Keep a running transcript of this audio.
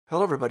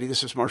Hello, everybody.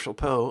 This is Marshall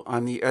Poe.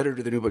 I'm the editor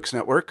of the New Books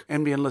Network.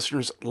 NBN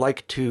listeners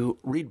like to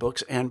read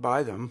books and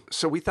buy them.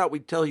 So we thought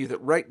we'd tell you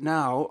that right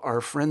now, our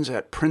friends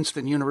at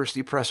Princeton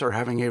University Press are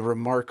having a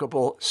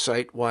remarkable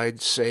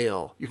site-wide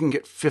sale. You can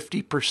get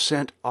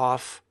 50%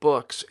 off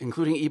books,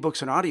 including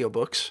ebooks and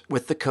audiobooks,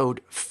 with the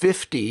code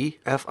 50,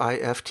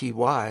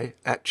 F-I-F-T-Y,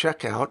 at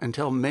checkout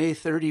until May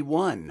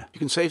 31. You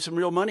can save some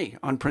real money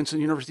on Princeton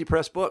University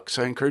Press books.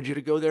 I encourage you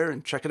to go there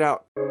and check it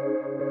out.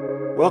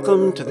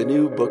 Welcome to the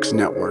New Books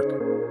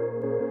Network.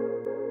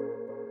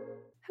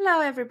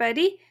 Hello,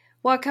 everybody.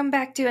 Welcome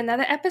back to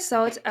another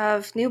episode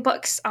of New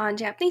Books on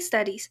Japanese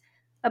Studies,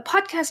 a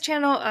podcast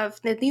channel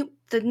of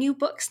the New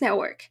Books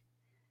Network.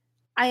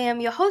 I am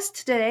your host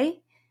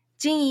today,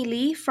 Jingyi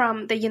Li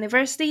from the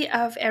University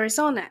of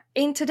Arizona.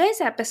 In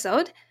today's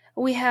episode,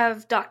 we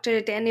have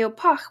Dr. Daniel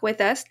Poch with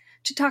us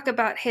to talk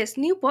about his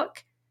new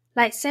book,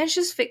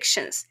 Licentious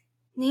Fictions,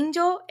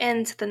 Ninjo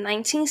and the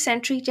 19th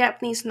Century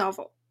Japanese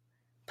Novel,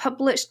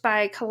 published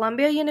by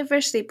Columbia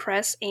University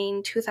Press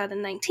in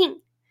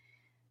 2019.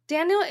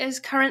 Daniel is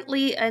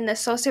currently an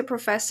associate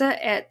professor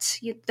at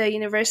the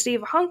University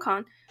of Hong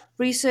Kong,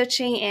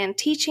 researching and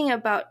teaching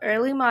about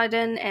early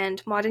modern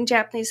and modern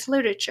Japanese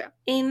literature.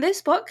 In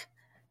this book,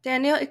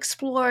 Daniel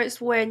explores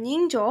where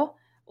ninjo,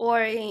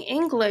 or in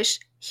English,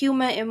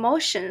 human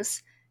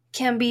emotions,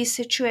 can be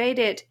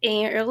situated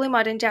in early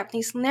modern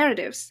Japanese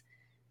narratives.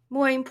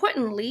 More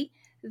importantly,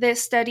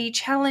 this study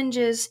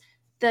challenges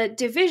the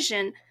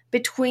division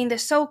between the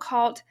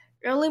so-called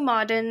early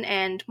modern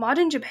and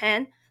modern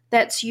Japan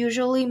that's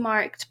usually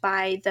marked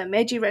by the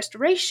Meiji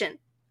Restoration.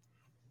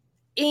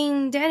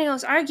 In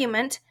Daniel's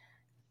argument,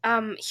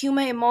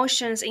 human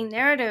emotions in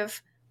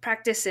narrative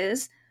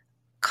practices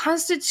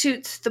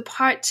constitute the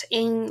part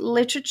in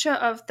literature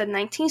of the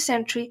 19th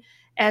century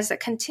as a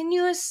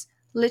continuous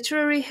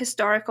literary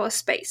historical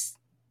space.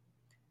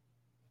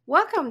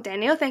 Welcome,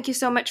 Daniel. Thank you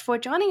so much for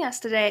joining us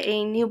today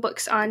in New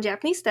Books on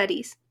Japanese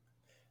Studies.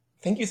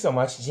 Thank you so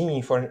much,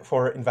 Jimmy,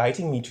 for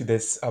inviting me to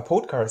this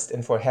podcast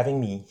and for having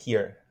me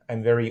here.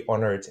 I'm very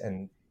honored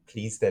and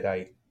pleased that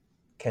I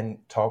can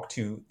talk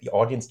to the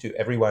audience, to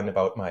everyone,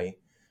 about my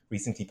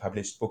recently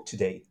published book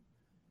today.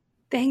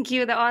 Thank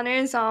you. The honor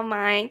is all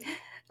mine.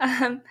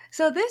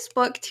 So this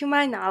book, to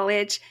my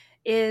knowledge,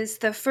 is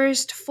the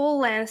first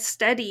full-length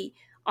study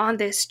on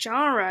this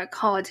genre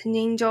called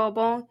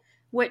Ninjobon,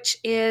 which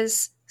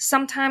is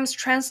sometimes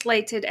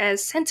translated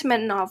as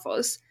sentiment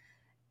novels.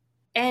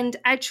 And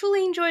I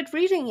truly enjoyed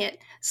reading it.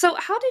 So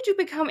how did you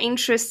become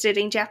interested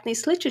in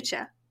Japanese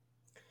literature?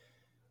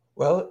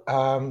 Well,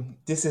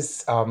 this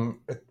is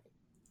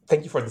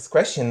thank you for this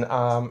question.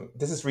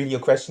 This is really a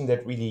question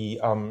that really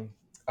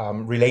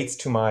relates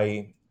to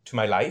my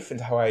life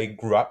and how I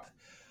grew up.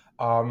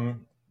 So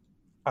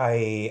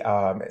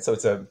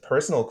it's a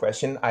personal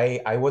question.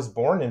 I was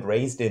born and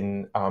raised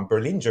in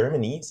Berlin,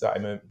 Germany, so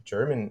I'm a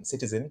German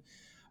citizen,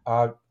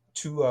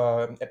 to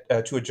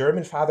a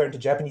German father and a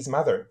Japanese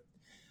mother.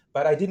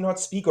 But I did not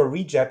speak or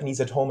read Japanese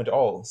at home at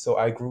all. So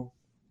I grew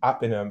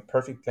up in a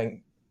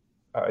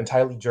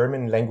entirely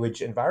German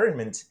language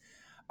environment.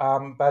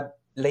 But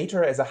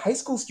later, as a high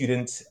school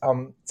student,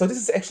 so this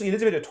is actually a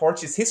little bit of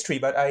tortuous history,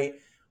 but I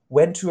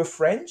went to a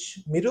French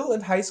middle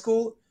and high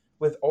school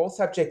with all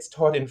subjects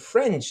taught in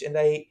French. And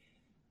I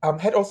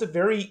had also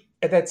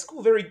at that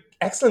school, very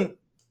excellent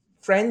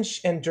French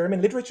and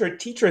German literature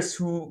teachers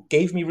who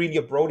gave me really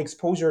a broad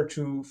exposure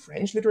to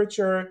French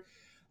literature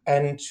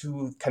and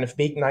to kind of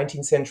big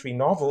 19th century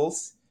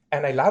novels.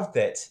 And I loved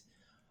that.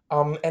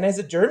 And as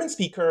a German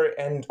speaker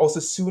and also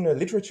soon a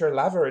literature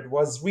lover, it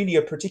was really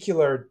a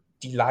particular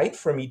delight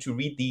for me to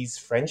read these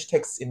French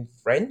texts in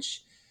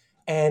French.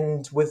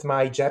 And with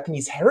my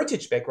Japanese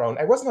heritage background,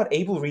 I was not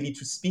able really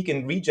to speak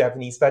and read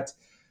Japanese, but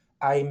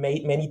I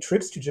made many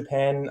trips to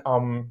Japan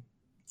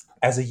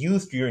as a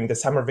youth during the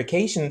summer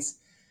vacations.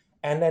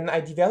 And then I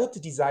developed a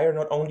desire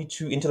not only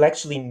to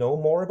intellectually know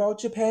more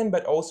about Japan,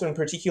 but also in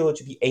particular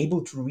to be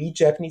able to read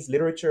Japanese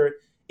literature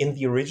in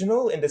the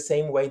original in the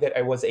same way that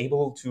I was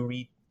able to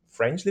read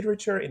French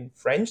literature in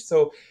French.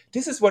 So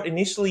this is what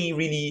initially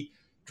really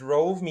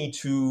drove me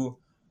to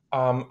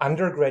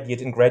undergraduate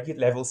and graduate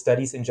level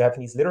studies in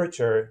Japanese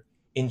literature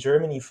in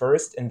Germany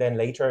first, and then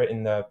later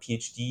in the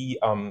PhD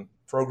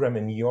program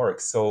in New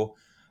York. So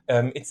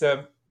it's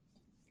a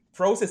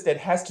process that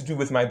has to do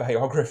with my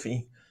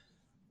biography.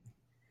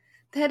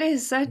 That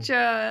is such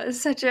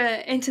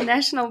a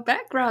international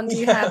background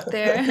you have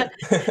there.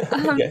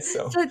 I guess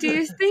so. So do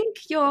you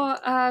think your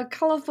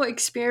colorful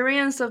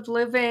experience of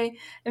living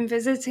and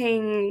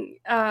visiting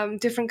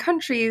different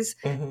countries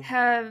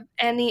have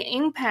any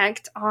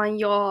impact on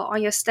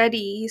your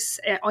studies,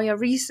 on your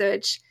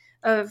research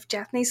of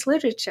Japanese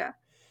literature?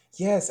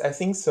 Yes, I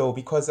think so,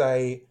 because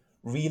I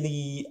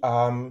really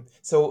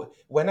so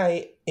when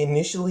I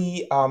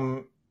initially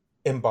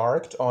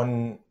embarked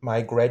on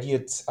my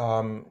graduate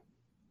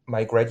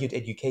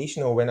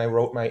education, or when I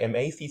wrote my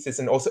MA thesis,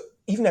 and also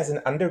even as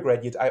an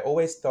undergraduate, I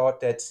always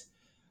thought that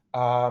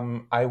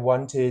I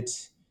wanted,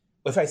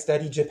 if I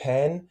study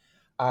Japan,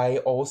 I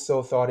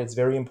also thought it's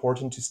very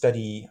important to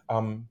study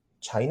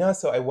China.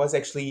 So I was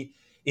actually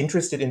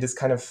interested in this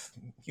kind of,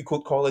 you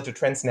could call it a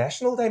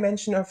transnational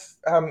dimension of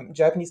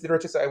Japanese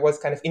literature. So I was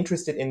kind of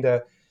interested in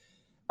the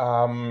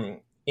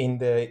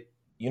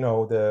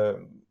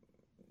the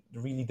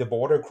really the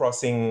border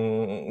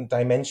crossing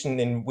dimension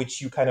in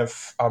which you kind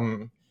of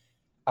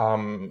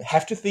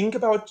have to think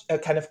about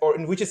or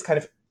in which is kind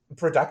of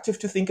productive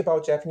to think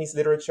about Japanese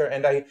literature.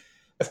 And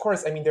of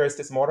course, there is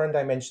this modern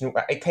dimension.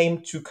 I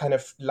came to kind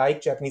of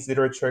like Japanese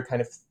literature,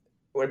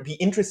 or be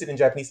interested in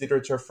Japanese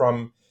literature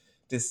from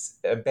this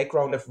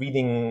background of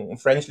reading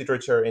French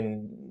literature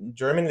and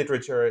German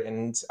literature,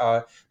 and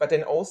but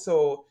then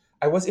also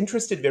I was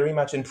interested very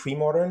much in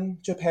pre-modern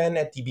Japan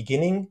at the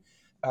beginning,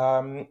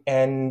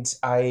 and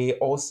I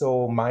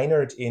also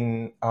minored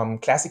in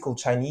classical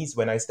Chinese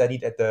when I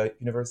studied at the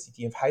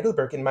University of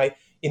Heidelberg. In my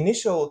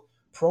initial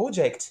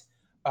project,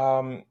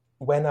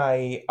 when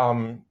I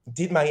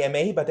did my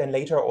MA, but then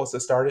later also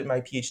started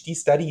my PhD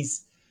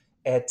studies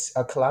at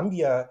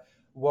Columbia,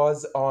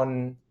 was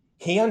on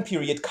Heian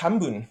period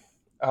Kambun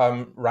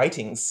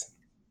writings.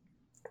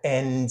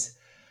 And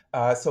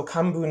so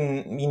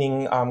Kambun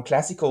meaning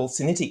classical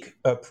Sinitic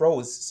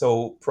prose,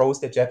 so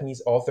prose that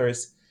Japanese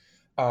authors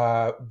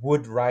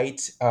would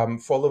write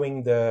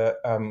following the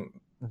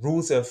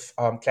rules of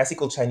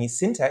classical Chinese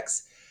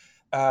syntax.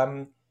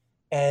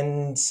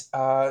 And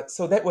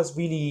so that was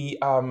really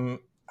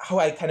how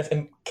I kind of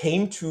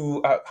came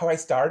to, how I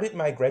started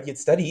my graduate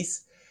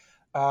studies.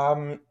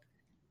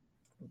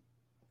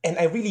 And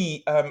I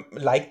really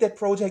liked that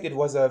project. It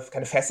was a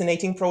kind of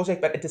fascinating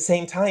project, but at the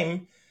same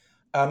time,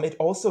 it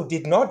also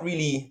did not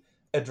really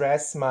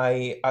address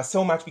my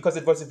so much, because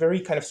it was a very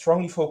kind of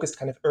strongly focused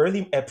kind of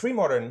early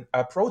pre-modern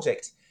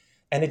project,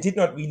 and it did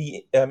not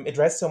really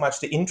address so much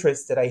the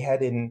interest that I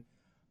had in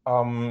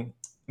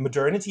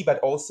modernity, but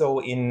also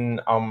in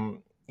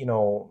modern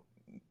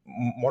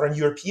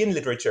European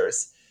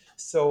literatures.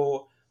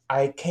 So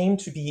I came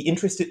to be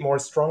interested more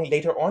strongly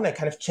later on. I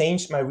kind of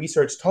changed my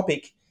research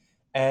topic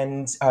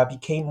and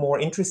became more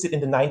interested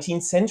in the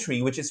 19th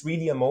century, which is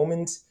really a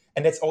moment,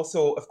 and that's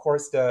also, of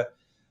course, the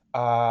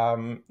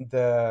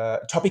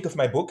topic of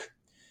my book,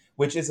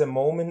 which is a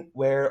moment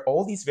where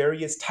all these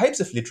various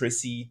types of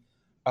literacy,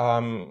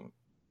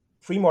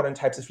 pre-modern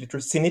types of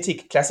literacy,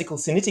 classical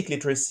Sinitic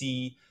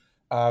literacy,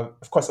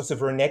 of course, also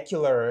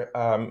vernacular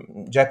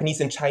Japanese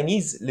and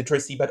Chinese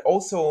literacy, but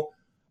also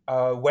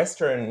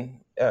Western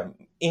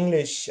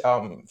English,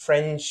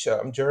 French,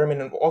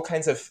 German, and all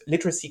kinds of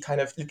literacy,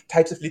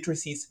 types of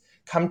literacies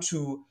come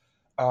to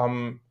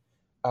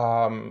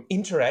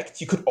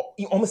interact. You could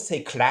almost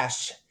say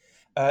clash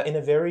in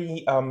a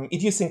very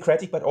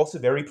idiosyncratic but also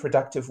very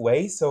productive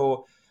way.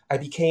 So I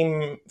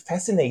became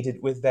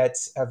fascinated with that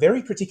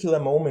very particular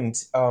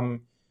moment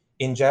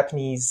in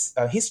Japanese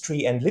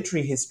history and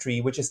literary history,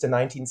 which is the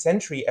 19th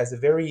century, as a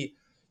very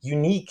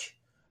unique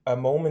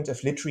moment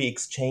of literary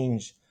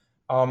exchange.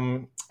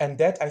 And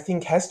that, I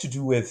think, has to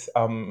do with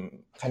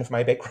kind of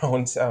my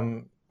background.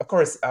 Of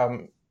course,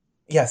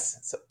 yes.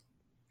 So,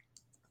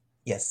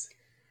 yes.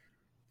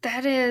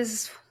 That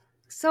is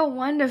so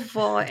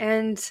wonderful.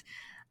 And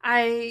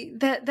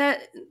that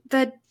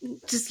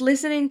just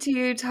listening to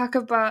you talk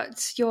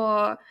about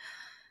your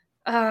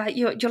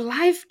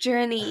life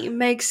journey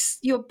makes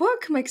your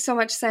book makes so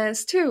much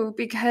sense too,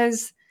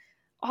 because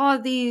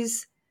all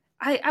these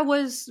I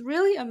was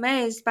really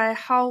amazed by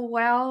how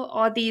well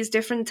all these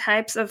different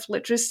types of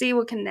literacy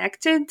were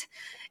connected,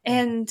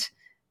 and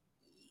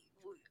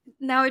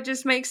now it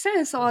just makes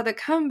sense, all the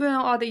Kambun,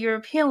 all the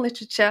European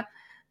literature.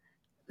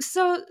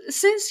 So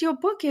since your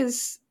book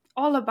is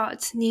all about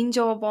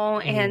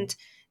Ninjobon and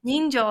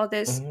Ninjo,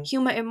 this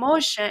human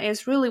emotion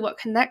is really what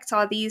connects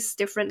all these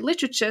different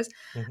literatures.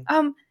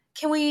 Can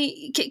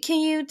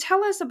you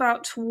tell us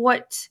about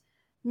what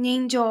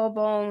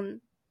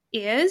Ninjobon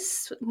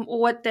is,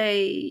 what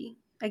they,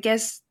 I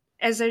guess,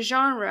 as a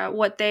genre,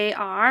 what they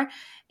are,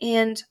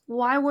 and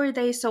why were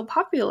they so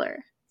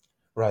popular?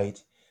 Right.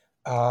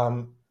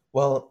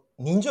 Well,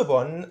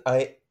 Ninjobon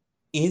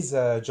is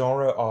a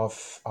genre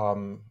of,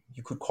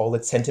 you could call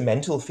it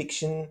sentimental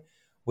fiction,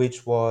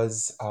 which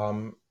was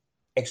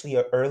actually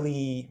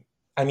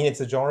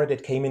it's a genre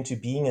that came into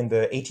being in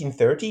the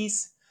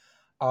 1830s.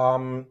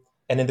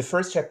 And in the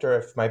first chapter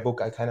of my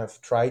book, I kind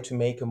of try to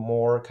make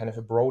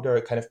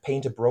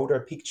paint a broader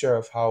picture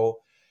of how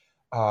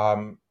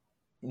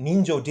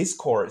Ninjo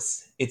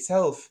discourse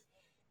itself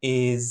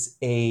is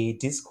a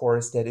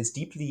discourse that is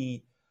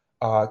deeply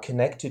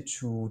connected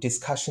to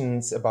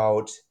discussions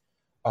about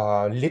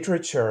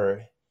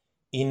literature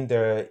in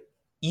the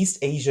East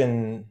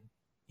Asian,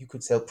 you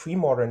could say,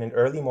 pre-modern and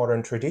early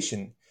modern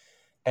tradition.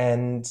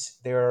 And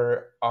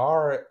there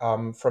are,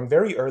 from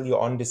very early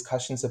on,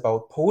 discussions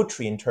about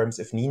poetry in terms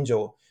of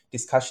Ninjo,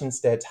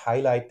 discussions that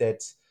highlight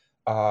that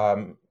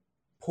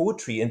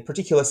poetry, in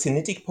particular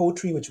Sinitic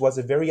poetry, which was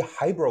a very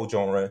highbrow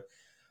genre.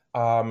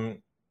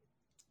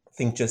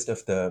 Think just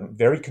of the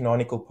very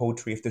canonical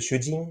poetry of the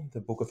Shujin,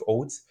 the Book of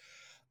Odes,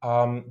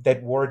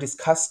 that were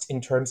discussed in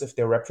terms of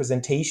their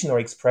representation or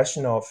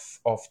expression of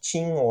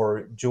Qing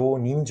or Jo,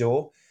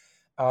 Ninjo.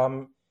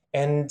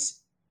 And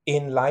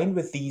in line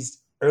with these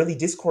early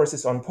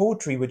discourses on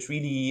poetry, which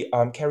really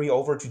carry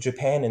over to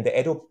Japan in the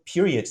Edo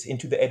period.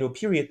 Into the Edo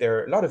period, there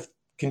are a lot of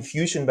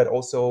confusion, but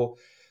also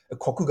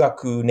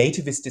kokugaku,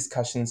 nativist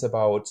discussions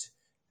about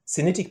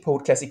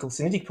classical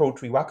Sinitic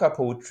poetry, waka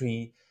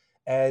poetry,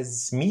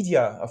 as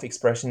media of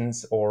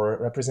expressions or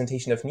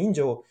representation of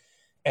ninjo.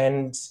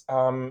 And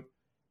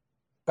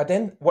but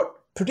then what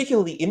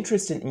particularly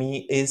interested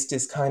me is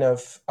this kind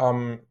of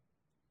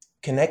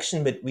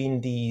connection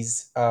between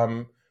these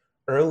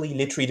early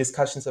literary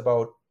discussions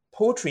about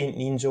poetry in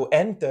ninjo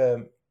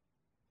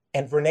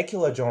and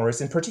vernacular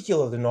genres, in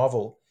particular the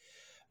novel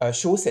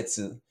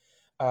shosetsu,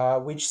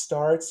 which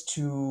starts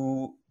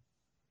to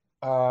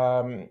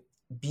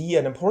be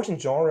an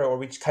important genre, or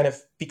which kind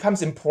of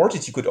becomes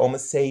imported, you could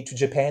almost say, to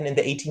Japan in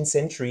the 18th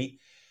century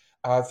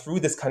through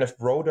this kind of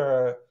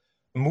broader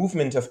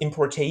movement of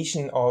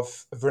importation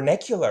of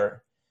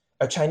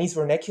Chinese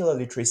vernacular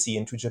literacy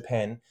into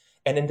Japan.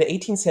 And in the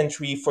 18th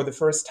century, for the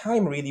first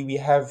time, really, we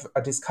have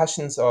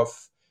discussions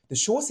of the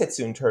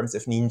shosetsu in terms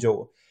of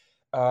ninjo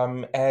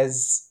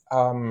as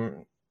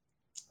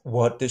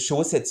what the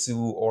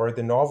shosetsu or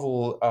the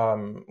novel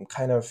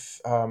kind of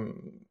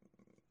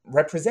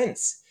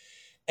represents.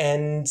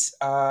 And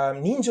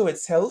ninjo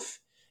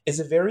itself is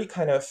a very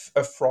kind of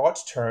a fraught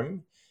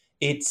term.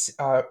 It's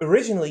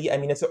originally,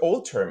 it's an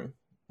old term,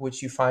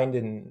 which you find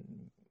in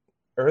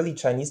early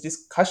Chinese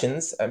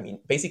discussions.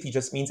 Basically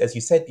just means, as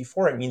you said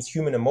before, it means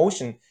human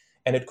emotion,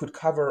 and it could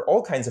cover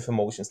all kinds of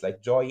emotions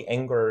like joy,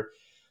 anger,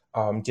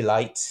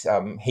 delight,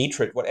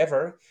 hatred,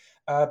 whatever.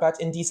 But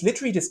in these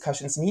literary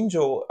discussions,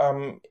 ninjo,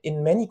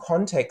 in many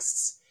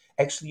contexts,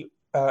 actually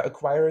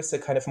acquires a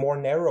kind of more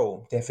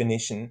narrow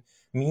definition,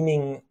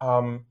 meaning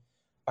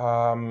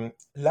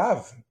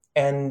love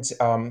and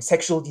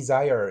sexual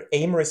desire,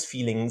 amorous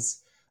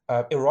feelings,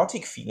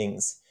 erotic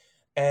feelings.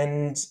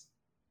 And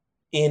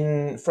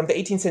from the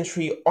 18th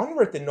century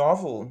onward, the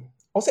novel,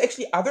 also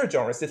actually other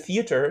genres, the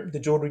theater, the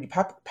Joruri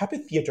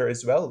puppet theater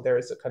as well, there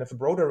is a kind of a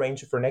broader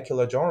range of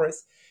vernacular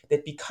genres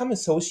that become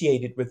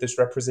associated with this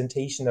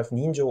representation of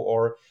ninjo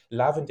or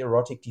love and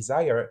erotic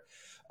desire.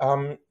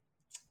 And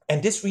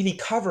this really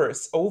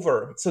covers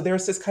over. So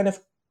there's this kind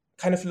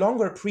of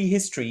longer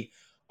prehistory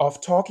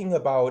of talking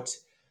about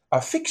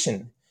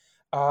fiction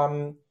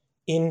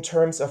in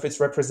terms of its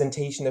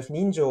representation of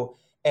ninjo.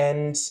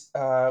 And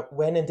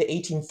when in the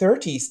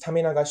 1830s,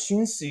 Tamenaga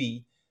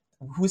Shunsui,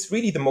 who's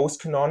really the most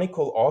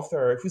canonical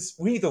author, who's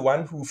really the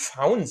one who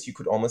founds, you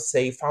could almost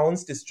say,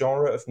 founds this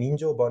genre of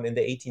ninjobon in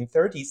the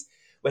 1830s,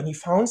 when he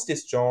founds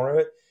this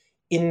genre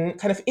in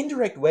kind of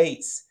indirect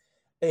ways,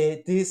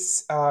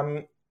 this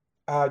genre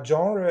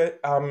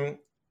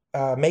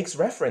makes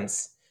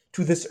reference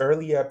to this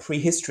earlier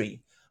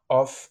prehistory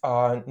of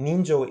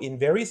ninjo in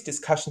various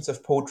discussions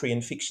of poetry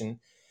and fiction.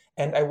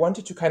 And I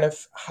wanted to kind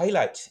of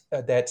highlight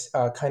that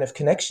kind of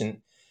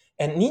connection.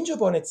 And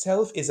ninjobon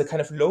itself is a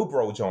kind of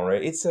lowbrow genre.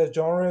 It's a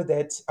genre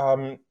that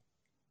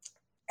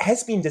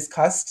has been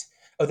discussed,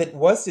 or that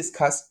was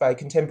discussed by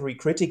contemporary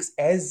critics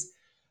as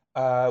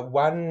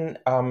one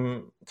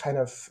kind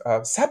of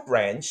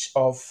sub-branch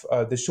of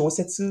the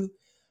shosetsu.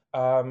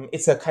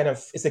 It's a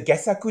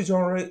gesaku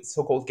genre,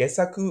 so-called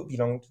gesaku,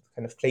 belong to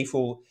kind of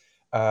playful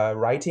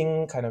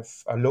writing, kind of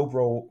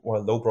lowbrow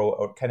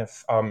or kind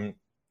of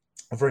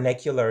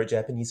vernacular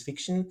Japanese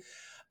fiction.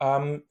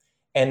 And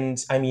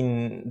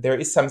there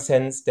is some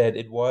sense that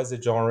it was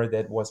a genre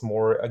that was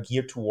more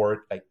geared toward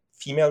like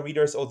female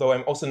readers, although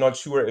I'm also not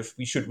sure if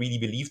we should really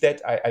believe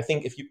that. I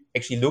think if you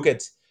actually look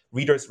at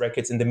readers'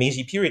 records in the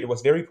Meiji period, it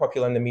was very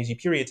popular in the Meiji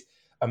period.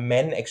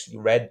 Men actually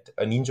read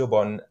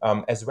ninjobon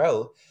as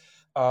well.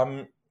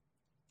 And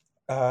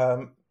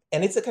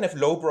it's a kind of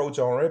lowbrow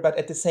genre, but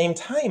at the same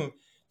time,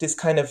 this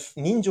kind of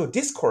ninjo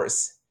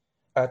discourse,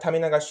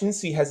 Tamenaga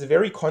Shunsui has a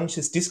very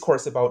conscious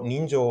discourse about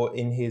ninjo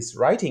in his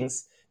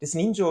writings. This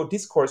ninjo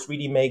discourse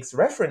really makes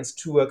reference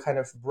to a kind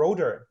of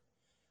broader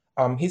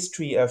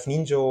history of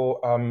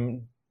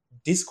ninjo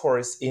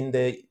discourse in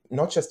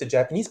not just the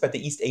Japanese, but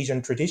the East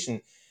Asian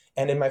tradition.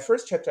 And in my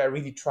first chapter, I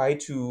really try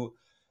to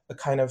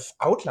kind of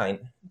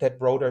outline that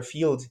broader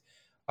field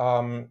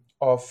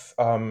of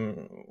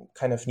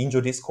kind of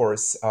ninjo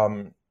discourse,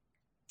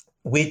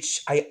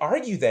 which I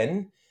argue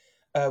then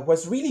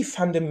was really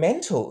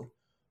fundamental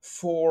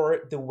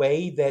for the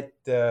way that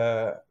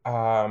the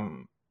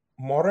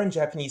modern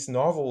Japanese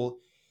novel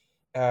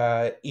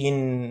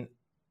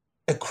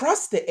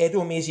across the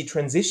Edo Meiji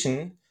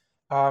transition,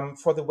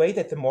 for the way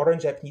that the modern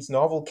Japanese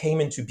novel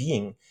came into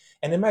being.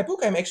 And in my book,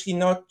 I'm actually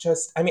not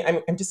just,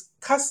 I'm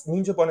discussed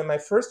ninjobon in my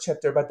first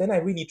chapter, but then I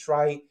really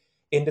try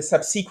in the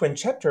subsequent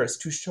chapters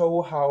to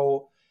show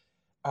how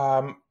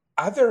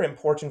other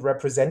important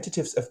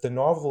representatives of the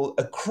novel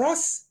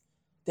across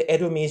the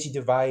Edo Meiji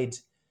divide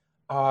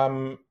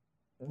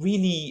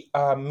really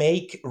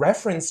make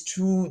reference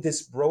to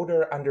this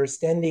broader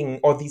understanding,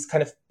 or these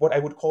kind of what I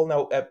would call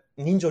now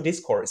ninjo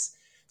discourse.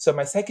 So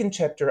my second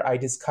chapter, I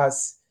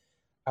discuss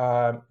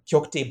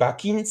Kyokute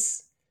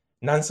Bakin's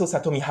Nanso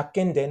Satomi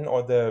Hakken Den,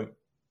 or the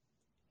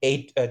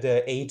eight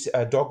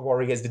dog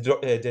warriors,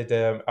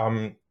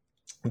 the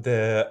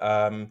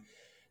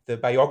the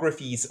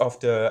biographies of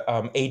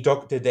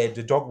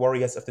the dog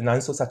warriors of the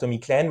Nansou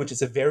Satomi clan, which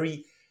is a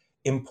very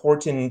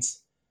important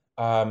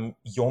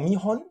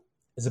Yomihon.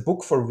 It's a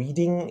book for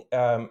reading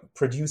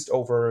produced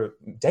over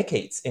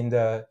decades in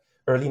the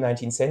early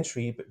 19th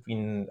century,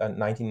 between the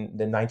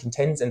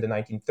 1910s and the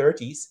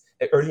 1930s,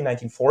 early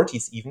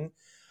 1940s even,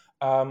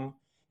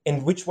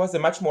 and which was a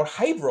much more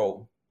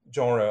highbrow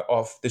genre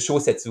of the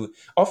shosetsu.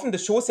 Often the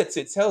shosetsu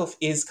itself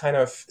is kind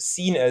of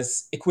seen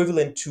as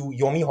equivalent to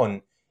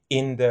Yomihon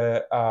in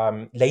the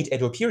late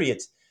Edo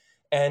period.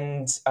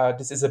 And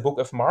this is a book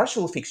of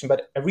martial fiction,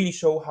 but I really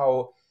show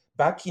how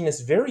Bakin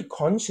is very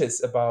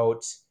conscious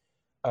about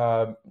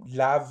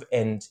love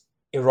and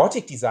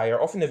erotic desire,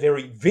 often in a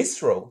very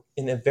visceral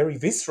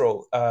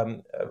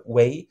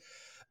way.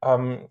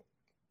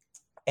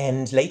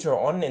 And later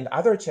on in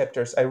other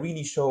chapters, I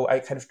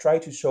kind of try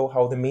to show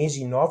how the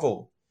Meiji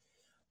novel,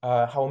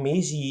 how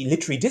Meiji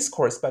literary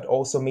discourse, but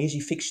also Meiji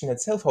fiction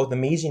itself, how the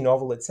Meiji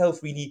novel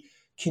itself really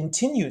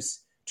continues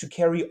to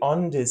carry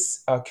on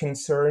this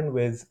concern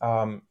with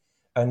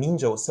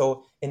ninjo.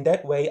 So in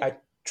that way, I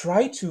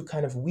try to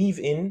kind of weave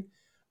in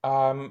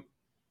an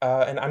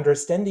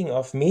understanding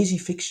of Meiji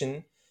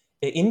fiction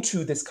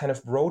into this kind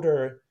of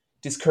broader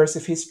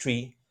discursive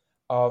history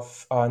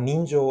of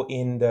ninjo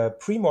in the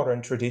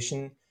pre-modern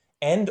tradition,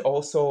 and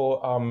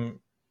also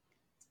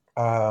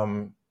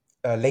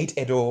late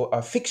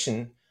Edo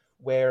fiction,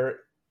 where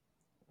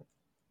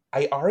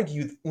I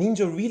argue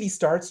ninjo really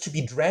starts to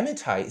be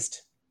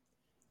dramatized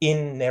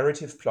in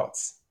narrative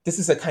plots. This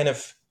is a kind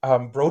of,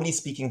 broadly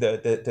speaking,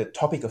 the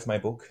topic of my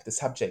book, the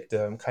subject,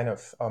 kind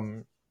of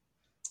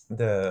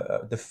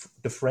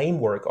the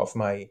framework of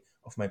my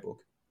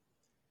book.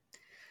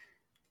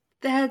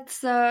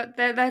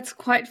 That's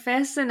quite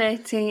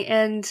fascinating,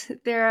 and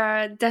there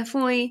are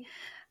definitely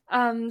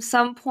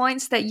some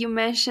points that you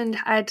mentioned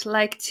I'd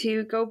like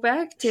to go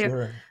back to.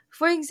 Sure.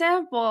 For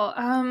example,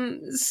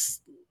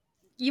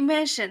 you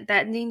mentioned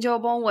that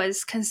Ninjobon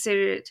was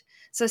considered,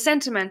 so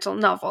sentimental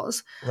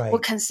novels were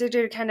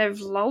considered kind of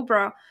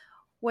lowbrow,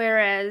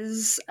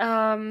 whereas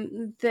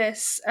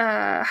this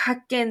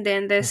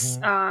Hakkenden, this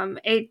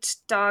Eight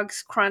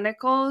Dogs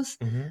Chronicles,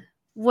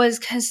 was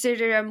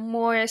considered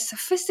more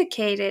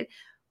sophisticated.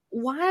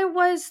 Why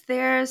was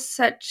there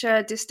such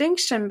a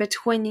distinction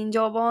between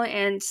Ninjobon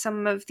and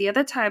some of the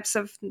other types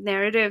of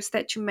narratives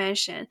that you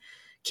mentioned?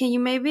 Can you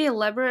maybe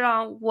elaborate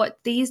on what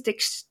these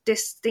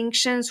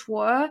distinctions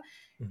were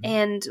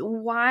and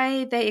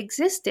why they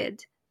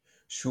existed?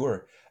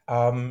 Sure.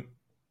 I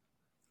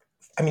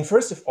mean,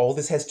 first of all,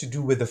 this has to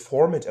do with the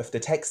format of the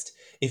text.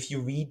 If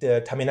you read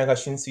Tamenaga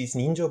Shunsui's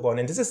Ninjobon,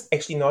 and this is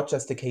actually not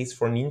just the case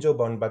for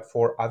Ninjobon, but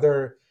for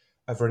other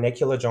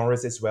vernacular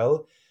genres as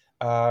well,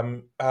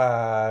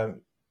 the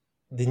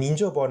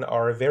Ninjobon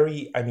are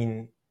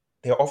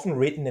they're often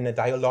written in a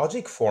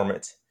dialogic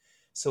format.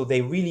 So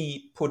they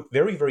really put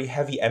very, very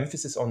heavy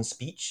emphasis on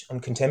speech, on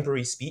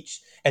contemporary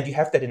speech. And you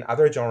have that in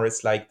other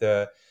genres like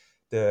the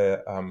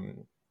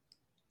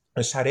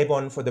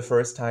Sharebon for the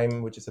first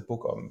time, which is a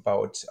book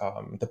about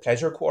the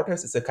pleasure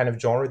quarters. It's a kind of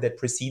genre that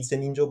precedes the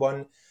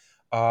Ninjobon,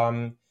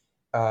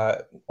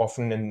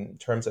 often in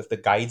terms of the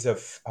guides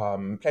of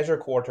pleasure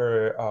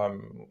quarter,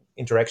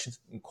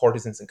 interactions with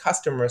courtesans and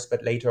customers,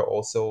 but later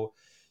also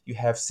you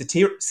have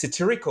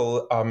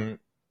satirical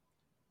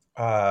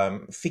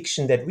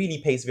fiction that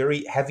really pays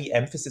very heavy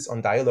emphasis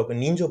on dialogue,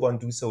 and Ninjobon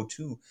do so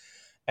too.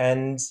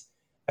 And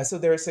so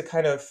there's a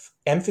kind of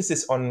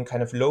emphasis on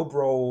kind of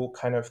lowbrow,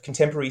 kind of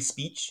contemporary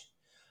speech,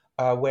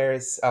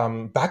 whereas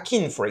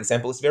Bakin, for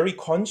example, is very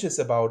conscious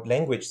about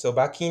language. So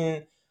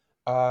Bakin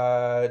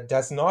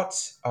does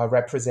not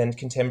represent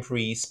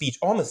contemporary speech,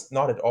 almost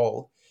not at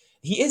all.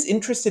 He is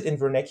interested in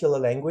vernacular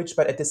language,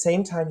 but at the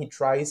same time, he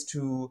tries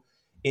to,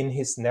 in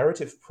his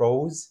narrative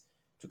prose,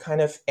 to kind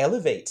of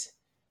elevate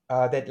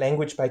that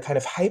language by kind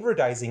of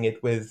hybridizing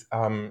it with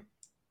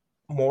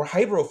more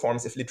highbrow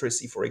forms of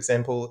literacy, for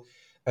example,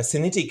 a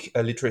Sinitic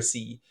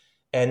literacy.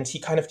 And he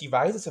kind of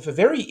devises of a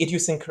very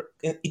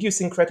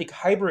idiosyncratic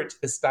hybrid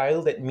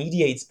style that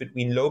mediates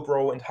between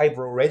lowbrow and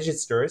highbrow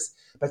registers,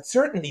 but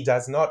certainly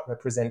does not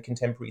represent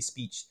contemporary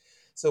speech.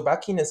 So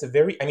Bakin is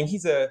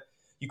he's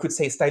you could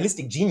say,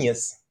 stylistic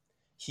genius.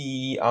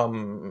 He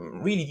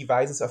really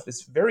devises of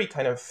this very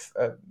kind of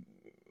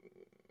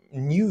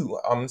new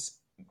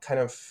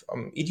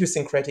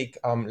idiosyncratic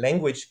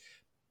language,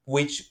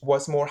 which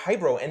was more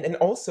highbrow. And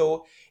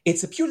also,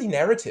 it's a purely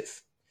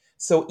narrative.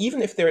 So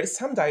even if there is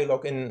some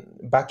dialogue in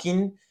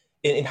Bakin,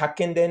 in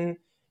Hakkenden,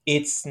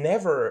 it's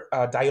never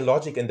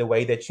dialogic in the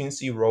way that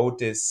Shunsui wrote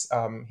this,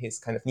 his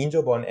kind of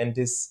Ninjobon. And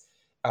this,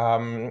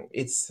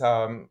 it's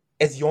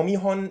as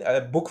Yomihon,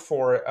 a book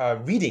for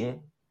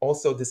reading,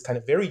 also this kind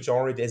of very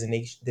genre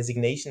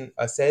designation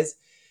says,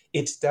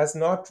 it does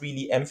not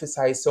really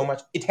emphasize so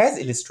much. It has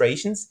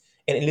illustrations,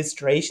 and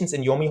illustrations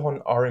in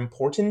Yomihon are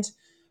important,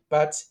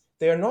 but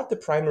they are not the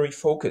primary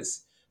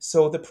focus.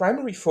 So the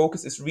primary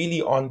focus is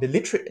really on the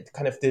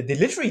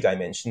literary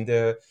dimension,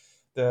 the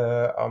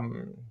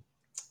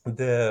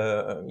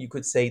you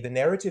could say the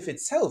narrative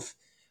itself,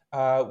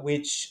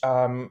 which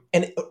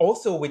and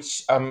also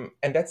which and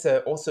that's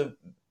a also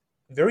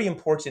very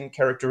important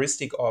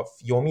characteristic of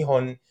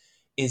Yomihon,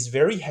 is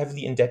very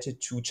heavily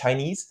indebted to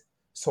Chinese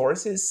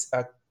sources,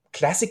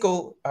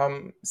 classical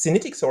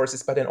Sinitic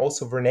sources, but then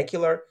also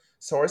vernacular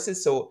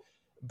sources. So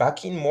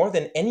Bakin, more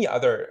than any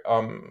other,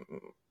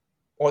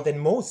 more than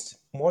most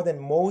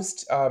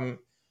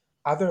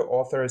other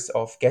authors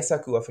of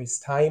Gesaku of his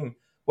time,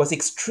 was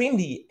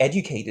extremely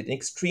educated, an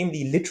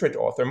extremely literate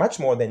author, much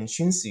more than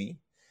Shunsui.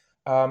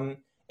 And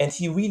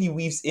he really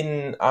weaves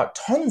in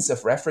tons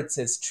of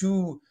references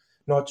to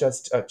not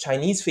just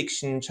Chinese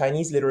fiction,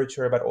 Chinese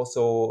literature, but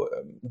also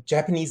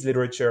Japanese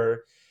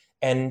literature.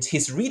 And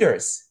his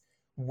readers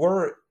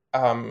were,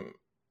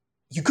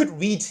 you could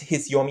read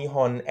his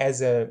Yomihon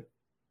as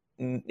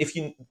even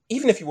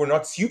if you were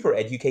not super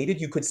educated,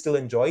 you could still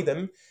enjoy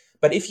them.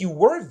 But if you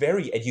were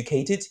very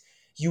educated,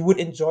 you would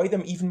enjoy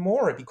them even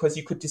more, because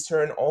you could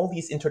discern all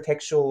these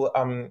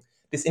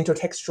this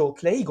intertextual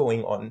play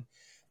going on.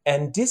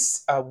 And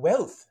this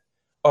wealth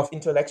of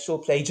intellectual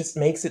play just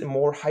makes it a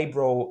more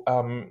highbrow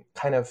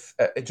kind of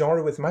a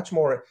genre with much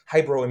more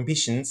highbrow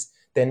ambitions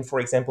than, for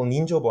example,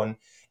 Ninjobon.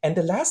 And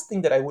the last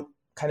thing that I would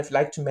kind of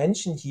like to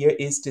mention here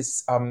is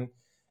this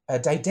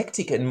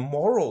didactic and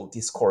moral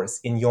discourse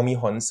in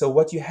Yomihon. So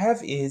what you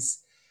have is,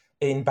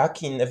 in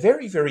Bakin, a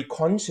very, very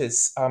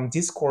conscious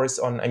discourse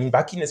on, I mean,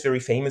 Bakin is very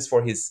famous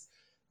for his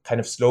kind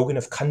of slogan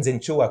of Kanzen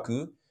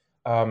Chowaku,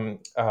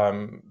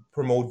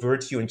 promote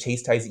virtue and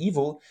chastise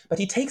evil, but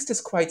he takes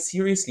this quite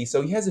seriously.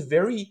 So he has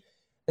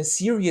a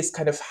serious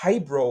kind of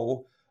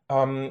highbrow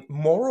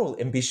moral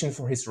ambition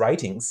for his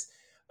writings,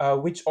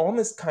 which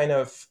almost kind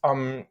of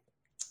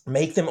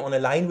make them on a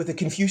line with the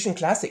Confucian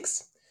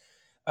classics.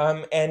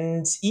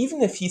 And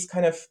even if he's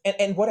kind of,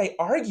 and what I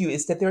argue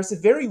is that there's a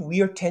very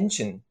weird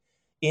tension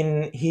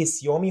in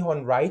his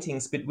Yomihon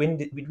writings between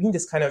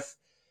this kind of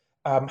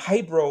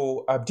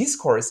highbrow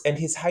discourse and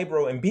his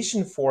highbrow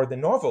ambition for the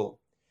novel,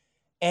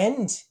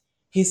 and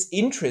his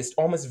interest,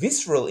 almost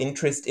visceral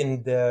interest,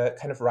 in the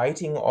kind of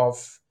writing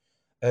of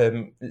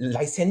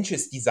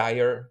licentious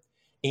desire,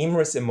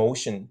 amorous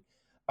emotion,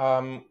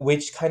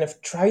 which kind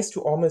of tries to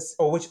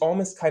which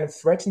almost kind of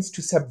threatens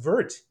to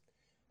subvert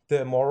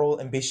the moral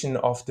ambition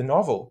of the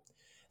novel.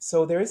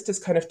 So there is this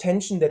kind of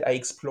tension that I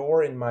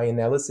explore in my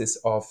analysis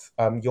of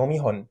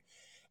Yomihon,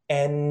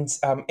 and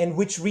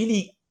which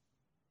really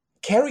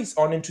carries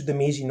on into the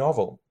Meiji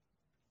novel.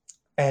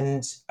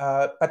 And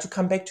but to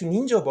come back to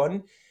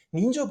Ninjobon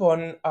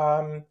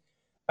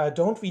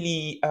don't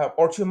really,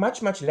 or to a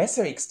much, much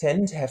lesser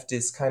extent, have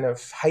this kind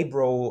of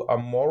highbrow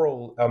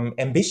moral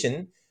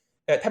ambition.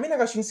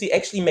 Tamenaga Shinsui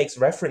actually makes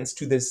reference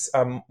to this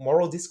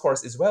moral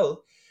discourse as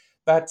well,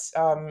 but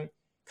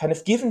kind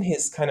of given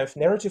his kind of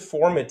narrative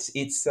format,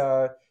 it's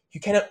you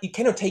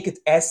cannot take it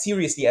as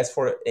seriously as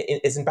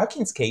in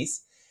Bakin's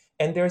case.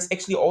 And there's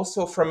actually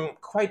also, from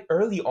quite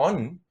early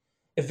on,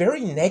 a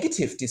very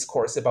negative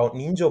discourse about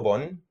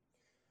Ninjobon.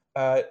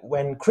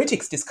 When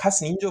critics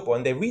discuss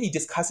Ninjobon, they really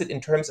discuss it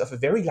in terms of a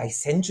very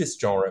licentious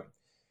genre,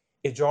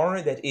 a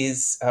genre that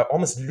is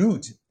almost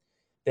lewd,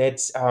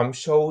 that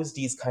shows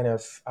these kind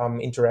of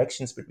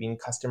interactions between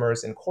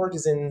customers and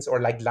courtesans,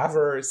 or like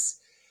lovers,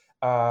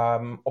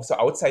 also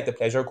outside the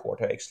pleasure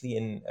quarter, actually,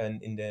 in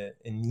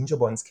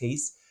Ninjobon's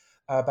case.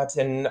 But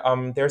then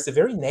there's a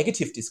very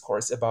negative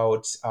discourse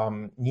about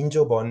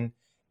Ninjobon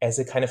as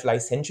a kind of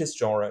licentious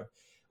genre,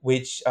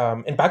 which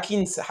in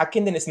Bakin's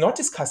Hakkenden is not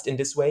discussed in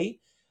this way,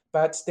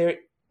 but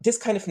this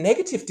kind of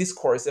negative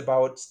discourse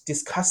about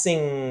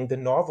discussing the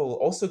novel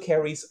also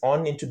carries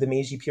on into the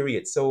Meiji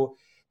period. So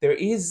there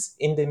is,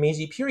 in the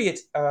Meiji period,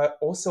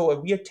 also a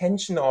weird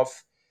tension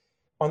of,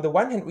 on the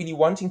one hand, really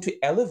wanting to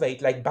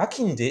elevate, like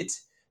Bakin did,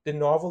 the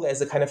novel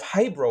as a kind of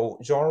highbrow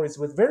genres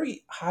with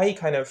very high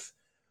kind of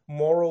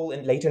moral,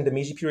 and later in the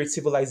Meiji period,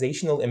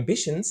 civilizational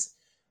ambitions,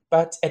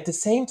 but at the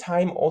same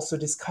time also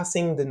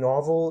discussing the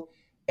novel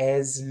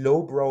as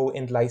lowbrow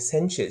and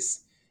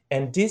licentious.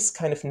 And this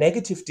kind of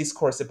negative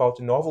discourse about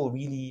the novel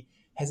really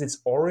has its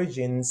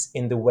origins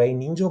in the way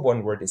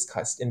Ninjobon were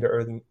discussed in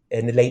the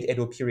late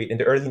Edo period, in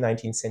the early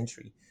 19th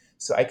century.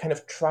 So I kind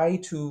of try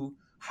to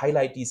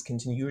highlight these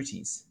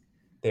continuities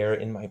there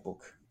in my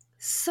book.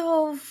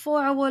 So,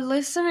 for our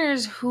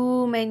listeners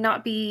who may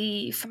not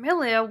be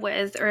familiar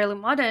with early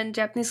modern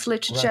Japanese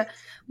literature, Right.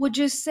 would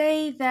you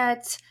say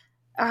that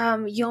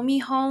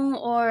Yomihon,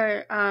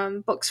 or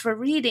books for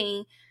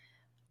reading,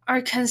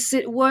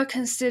 were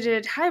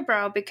considered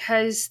highbrow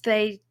because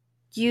they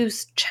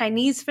use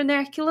Chinese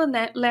vernacular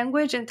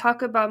language and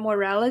talk about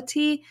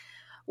morality,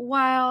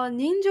 while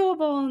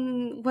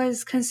Ninjobon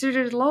was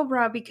considered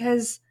lowbrow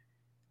because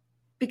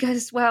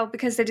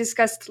they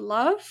discussed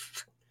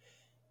love?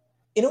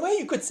 In a way,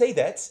 you could say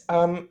that.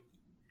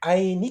 I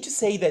need to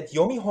say that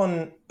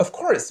Yomihon, of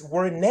course,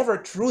 were never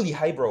truly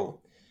highbrow.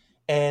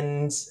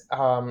 And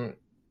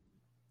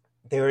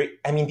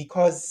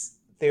because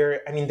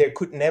there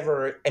could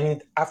never,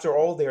 after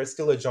all, they are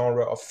still a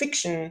genre of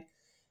fiction.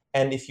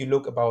 And if you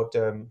look about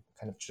kind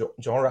of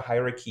genre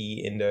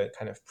hierarchy in the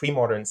kind of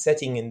pre-modern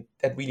setting, and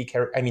that really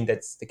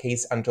that's the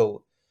case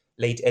until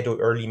late Edo,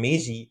 early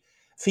Meiji,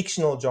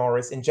 fictional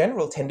genres in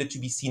general tended to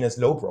be seen as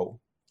lowbrow.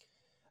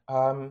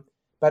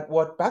 But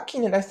what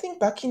Bakin, and I think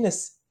Bakin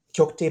is,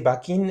 Kyokte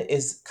Bakin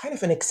is kind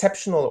of an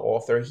exceptional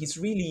author. He's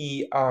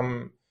really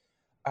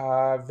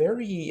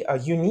very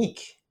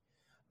unique.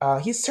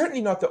 He's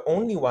certainly not the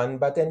only one,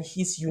 but then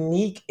he's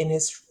unique in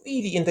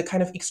the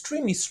kind of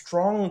extremely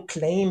strong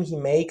claim he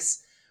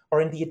makes,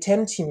 or in the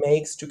attempt he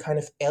makes to kind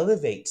of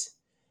elevate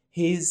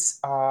his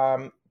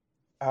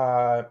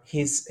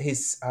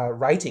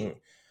writing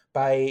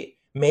by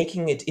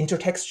making it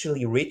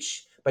intertextually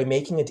rich, by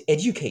making it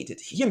educated.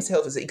 He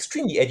himself is an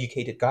extremely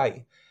educated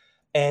guy.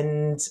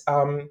 And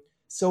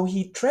so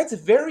he treads a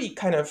very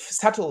kind of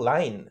subtle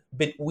line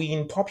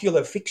between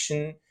popular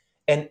fiction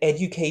and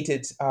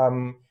educated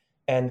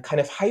and kind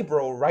of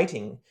highbrow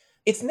writing.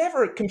 It's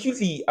never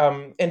completely,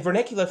 and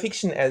vernacular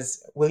fiction,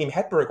 as William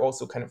Hedberg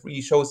also kind of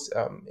really shows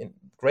in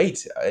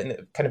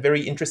a kind of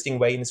very interesting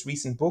way in his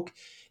recent book,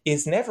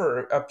 is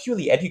never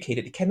purely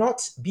educated. It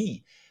cannot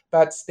be.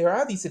 But there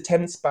are these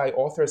attempts by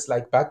authors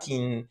like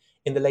Bakin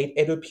in the late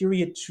Edo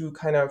period to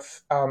kind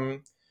of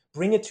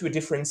bring it to a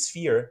different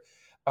sphere.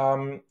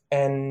 And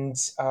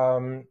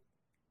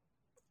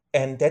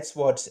that's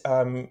what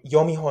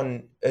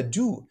Yomihon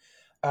do.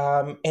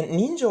 And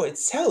Ninjo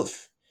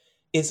itself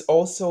is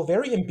also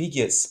very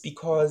ambiguous,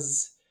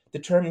 because the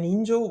term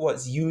ninjo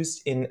was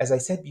used in, as I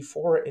said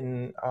before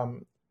in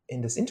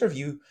this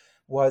interview,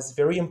 was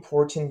very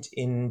important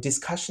in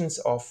discussions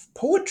of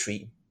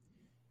poetry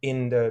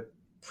in the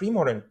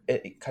pre-modern,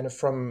 kind of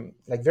from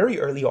like very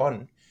early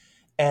on,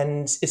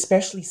 and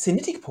especially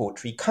Sinitic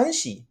poetry,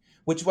 kanshi,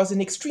 which was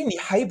an extremely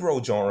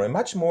highbrow genre,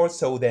 much more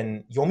so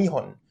than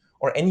Yomihon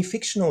or any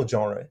fictional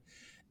genre.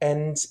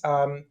 And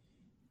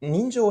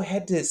Ninjo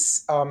had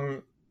this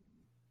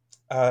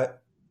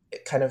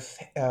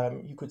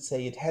you could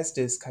say it has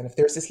this kind of,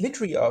 there's this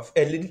literary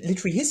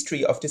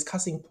history of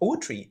discussing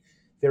poetry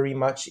very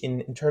much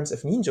in terms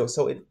of Ninjo.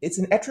 So it's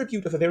an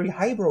attribute of a very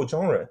highbrow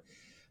genre.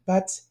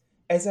 But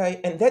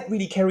and that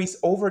really carries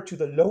over to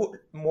the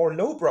more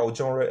lowbrow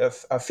genre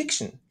of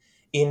fiction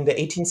in the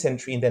 18th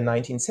century and the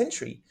 19th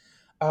century.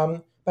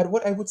 But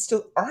what I would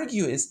still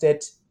argue is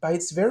that by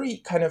its very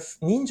kind of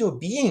Ninjo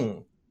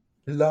being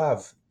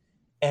love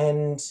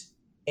and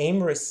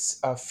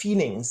amorous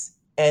feelings,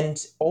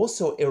 and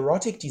also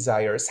erotic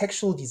desire,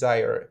 sexual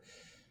desire,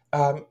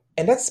 and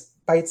that's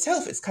by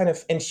itself, it's kind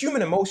of, and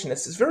human emotion,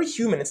 it's very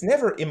human. It's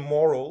never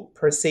immoral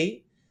per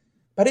se,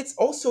 but it's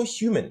also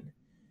human.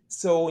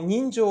 So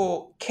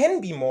Ninjo can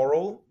be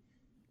moral,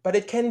 but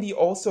it can be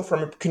also,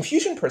 from a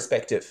Confucian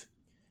perspective,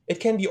 it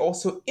can be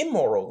also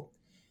immoral.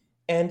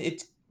 And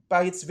it,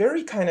 by its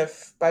very kind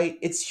of, by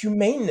its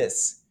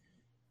humaneness,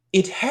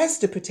 it has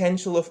the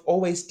potential of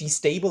always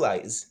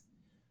destabilize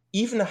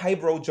even a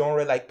highbrow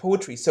genre like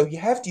poetry. So you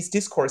have these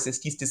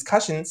discourses, these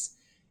discussions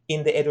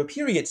in the Edo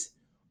period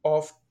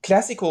of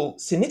classical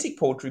Sinitic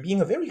poetry being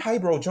a very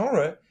highbrow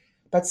genre,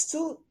 but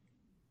still,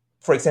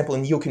 for example,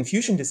 in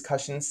Neo-Confucian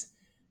discussions,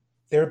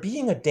 there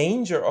being a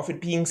danger of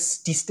it being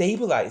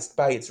destabilized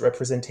by its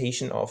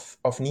representation of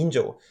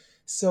Ninjo.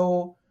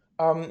 So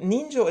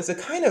Ninjo is a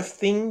kind of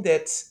thing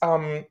that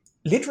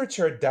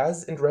literature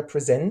does and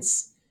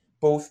represents,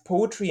 both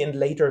poetry and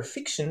later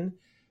fiction,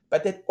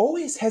 but that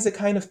always has a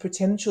kind of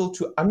potential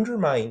to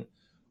undermine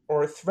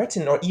or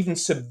threaten or even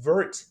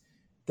subvert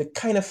the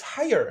kind of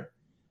higher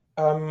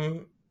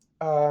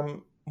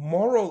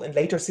moral and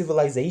later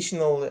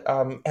civilizational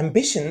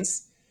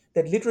ambitions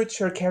that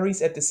literature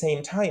carries at the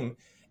same time.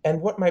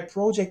 And what my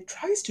project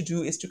tries to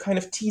do is to kind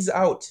of tease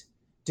out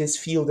this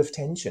field of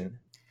tension.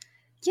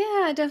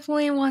 Yeah, I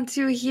definitely want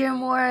to hear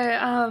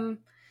more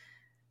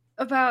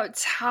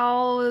about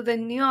how the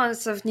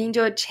nuance of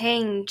Ninjo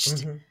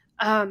changed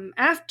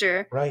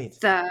after Right.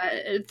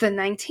 the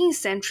 19th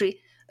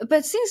century.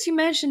 But since you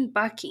mentioned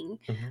Bakin,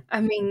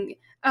 I mean,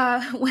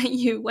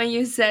 when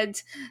you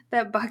said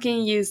that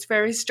Bakin used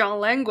very strong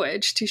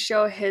language to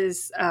show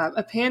his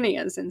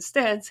opinions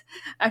instead,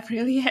 I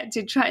really had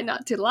to try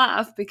not to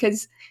laugh,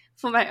 because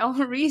for my own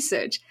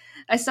research,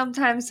 I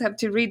sometimes have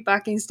to read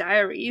Bakin's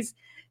diaries,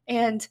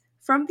 and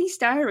from these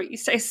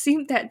diaries, it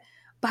seemed that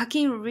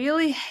Bakin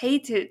really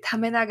hated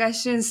Tamenaga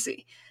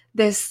Shunsui.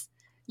 This,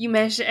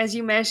 as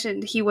you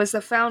mentioned, he was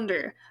the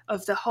founder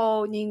of the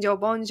whole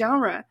Ninjobon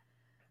genre.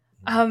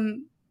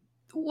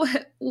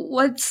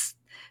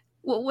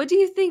 What do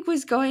you think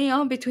was going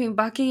on between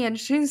Bakin and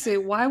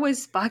Shunsui? Why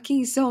was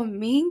Bakin so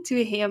mean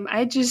to him?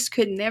 I just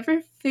could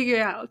never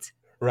figure out.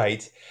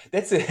 Right.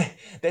 That's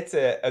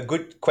a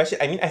good question.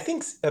 I mean, I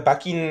think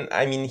Bakin,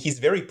 I mean, he's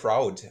very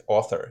proud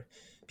author,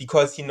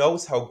 because he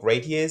knows how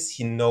great he is.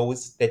 He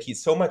knows that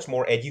he's so much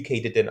more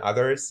educated than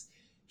others.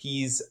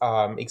 He's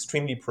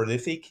extremely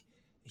prolific.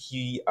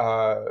 He,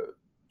 to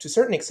a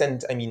certain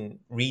extent, I mean,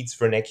 reads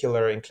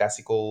vernacular and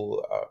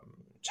classical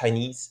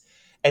Chinese.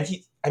 And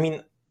he, I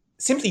mean,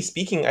 simply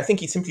speaking, I think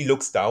he simply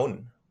looks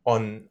down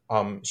on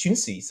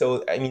Shunsui.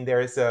 So, I mean, there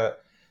is a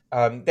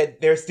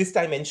that there's this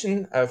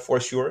dimension for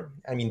sure.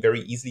 I mean,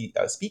 very easily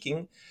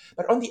speaking.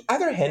 But on the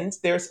other hand,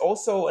 there's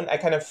also, and I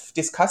kind of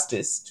discussed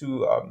this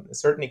to a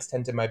certain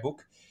extent in my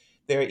book,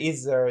 there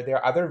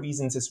are other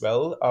reasons as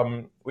well,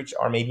 which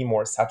are maybe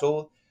more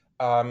subtle.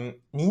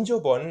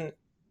 Ninjobon,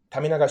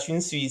 Tamenaga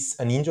Shunsui's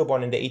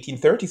Ninjobon in the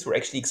 1830s were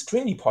actually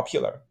extremely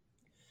popular.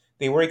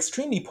 They were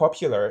extremely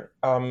popular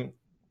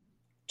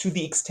to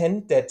the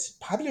extent that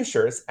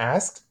publishers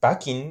asked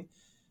Bakin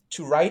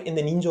to write in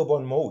the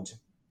Ninjobon mode,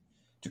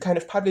 to kind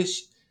of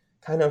publish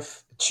kind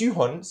of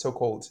chuhon,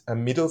 so-called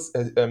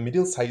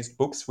middle-sized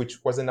books,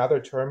 which was another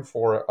term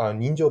for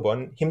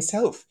Ninjobon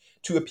himself,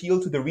 to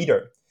appeal to the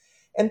reader.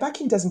 And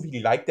Bakin doesn't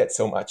really like that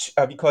so much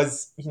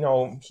because,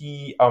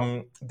 he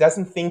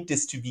doesn't think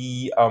this to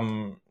be,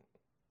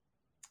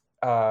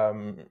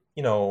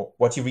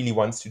 what he really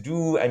wants to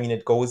do. I mean,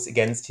 it goes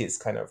against his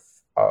kind of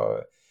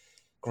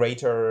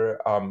greater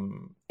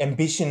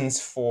ambitions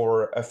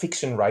for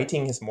fiction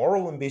writing, his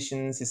moral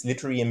ambitions, his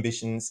literary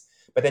ambitions.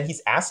 But then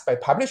he's asked by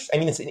publishers. I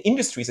mean, it's an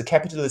industry, it's a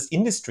capitalist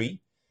industry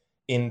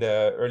in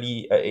the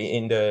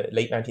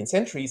late 19th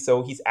century.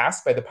 So he's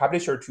asked by the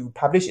publisher to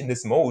publish in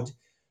this mode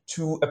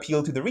to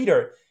appeal to the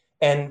reader.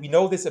 And we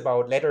know this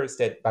about letters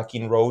that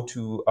Bakin wrote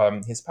to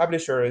his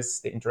publishers,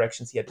 the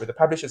interactions he had with the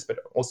publishers, but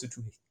also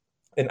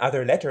in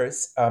other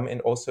letters, and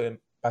also in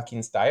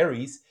Bakin's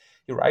diaries.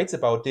 He writes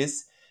about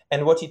this.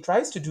 And what he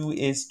tries to do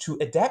is to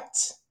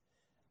adapt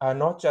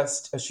not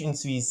just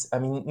Shunsui's,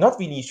 not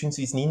really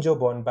Shunsui's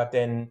Ninjobon, but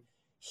then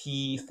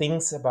he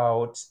thinks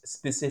about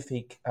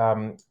specific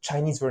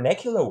Chinese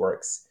vernacular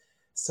works.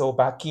 So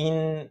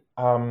Bakin,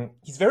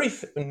 he's very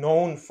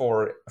known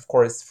for, of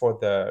course, for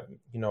the,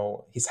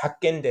 his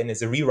Hakkenden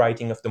is a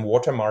rewriting of the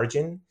Water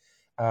Margin,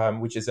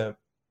 which is an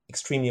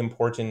extremely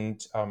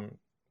important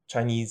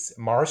Chinese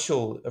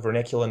martial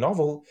vernacular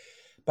novel.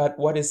 But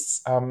what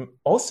is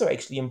also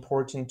actually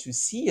important to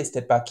see is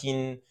that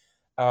Bakin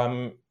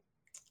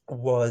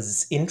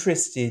was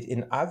interested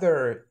in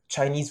other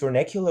Chinese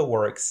vernacular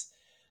works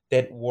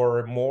that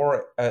were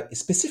more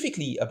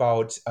specifically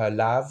about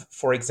love.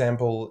 For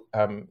example,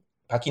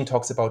 Bakin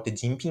talks about the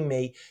Jinping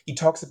Mei. He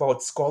talks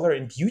about scholar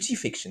and beauty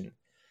fiction,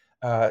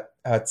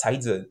 才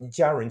子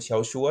家人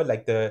小说,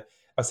 like the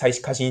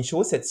Saishikashin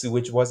Shosetsu,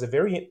 which was a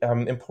very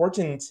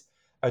important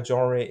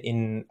genre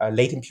in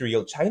late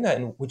imperial China,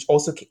 and which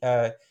also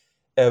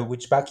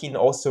which Bakin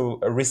also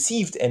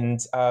received, and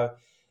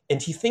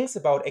he thinks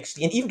about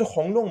actually, and even the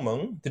Honglong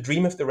Meng, the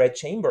Dream of the Red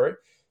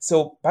Chamber.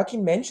 So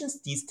Bakin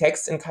mentions these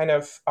texts and kind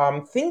of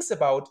thinks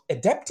about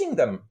adapting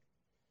them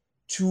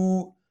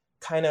to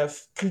kind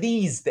of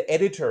please the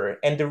editor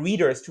and the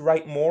readers to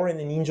write more in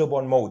the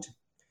Ninjobon mode.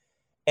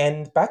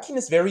 And Bakin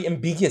is very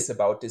ambiguous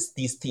about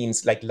these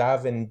themes like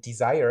love and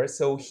desire.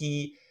 So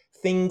he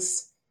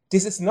thinks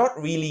this is not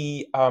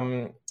really,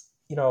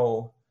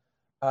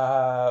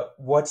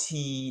 what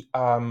he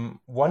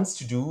wants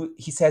to do.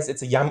 He says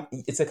it's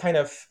a kind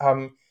of,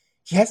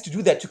 he has to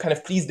do that to kind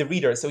of please the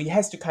reader. So he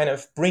has to kind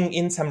of bring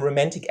in some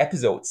romantic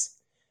episodes.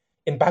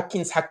 In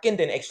Bakin's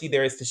Hakkenden, actually,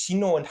 there is the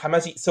Shino and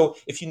Hamaji. So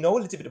if you know a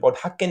little bit about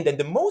Hakkenden,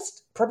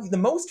 probably the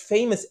most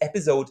famous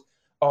episode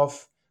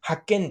of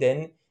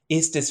Hakkenden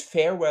is this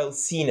farewell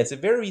scene. It's a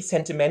very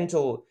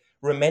sentimental,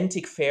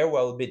 romantic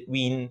farewell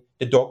between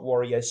the dog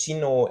warrior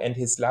Shino and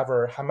his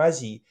lover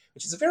Hamaji,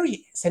 which is a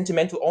very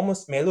sentimental,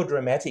 almost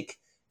melodramatic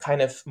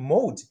kind of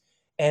mode.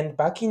 And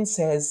Bakin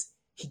says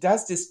he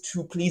does this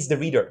to please the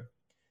reader.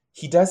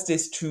 He does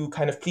this to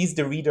kind of please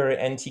the reader,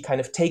 and he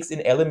kind of takes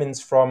in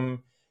elements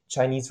from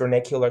Chinese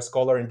vernacular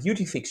scholar and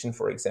beauty fiction,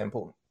 for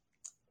example.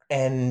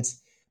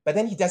 But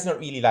then he does not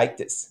really like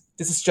this.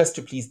 This is just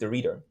to please the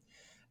reader.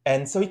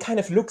 And so he kind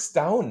of looks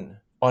down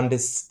on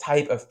this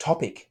type of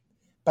topic,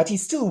 but he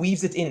still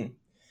weaves it in.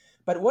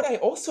 But what I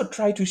also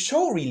try to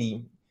show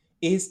really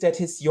is that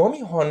his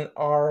Yomihon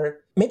are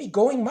maybe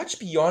going much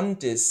beyond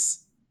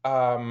this,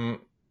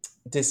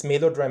 this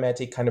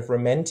melodramatic kind of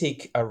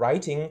romantic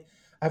writing,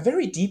 are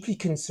very deeply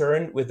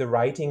concerned with the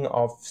writing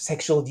of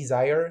sexual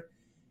desire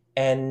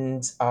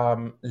and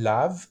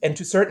love. And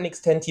to a certain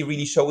extent, he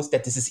really shows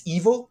that this is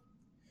evil.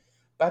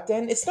 But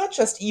then it's not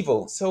just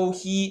evil. So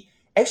he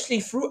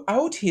actually,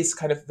 throughout his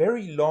kind of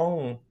very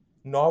long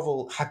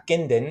novel,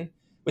 Hakkenden,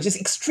 which is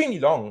extremely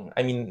long.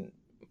 I mean,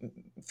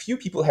 few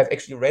people have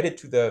actually read it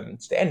to the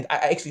end. I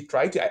actually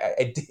tried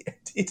to, I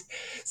did.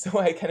 So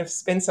I kind of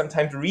spent some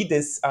time to read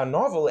this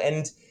novel.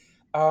 And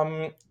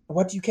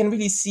what you can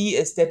really see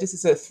is that this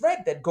is a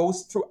thread that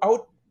goes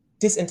throughout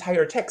this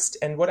entire text.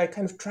 And what I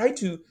kind of try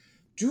to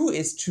do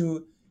is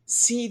to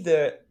see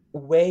the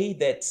way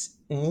that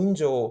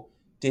Ninjo,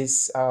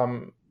 this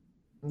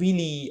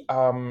really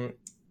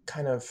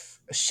kind of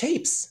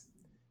shapes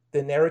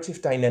the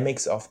narrative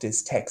dynamics of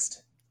this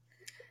text.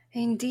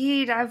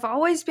 Indeed, I've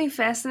always been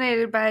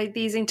fascinated by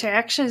these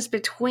interactions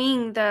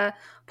between the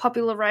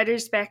popular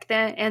writers back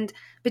then, and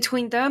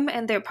between them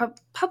and their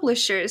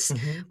publishers,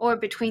 or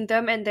between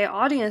them and their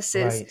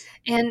audiences. Right.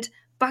 And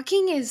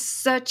Bakin is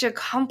such a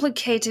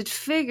complicated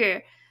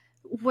figure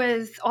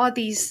with all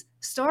these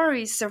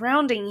stories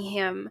surrounding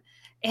him.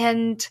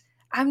 And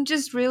I'm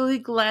just really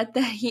glad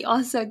that he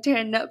also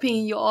turned up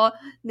in your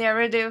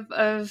narrative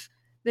of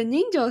the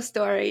Ninjo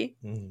story.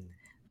 Mm.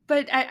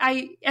 But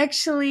I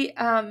actually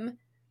for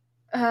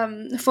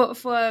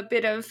a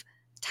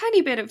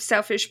tiny bit of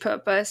selfish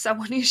purpose, I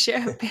want to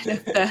share a bit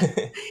of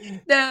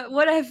the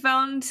what I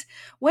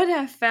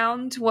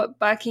found what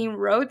Bakin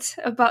wrote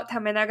about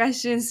Tamenaga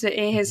Shunsui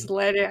in his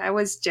letter. I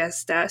was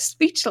just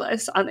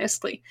speechless,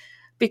 honestly,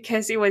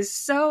 because it was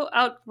so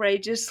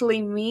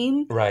outrageously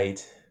mean,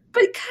 Right.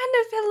 but kind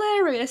of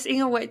hilarious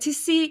in a way to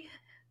see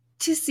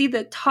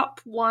the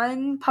top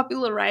one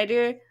popular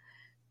writer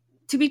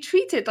to be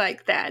treated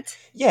like that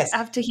Yes.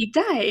 after he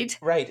died.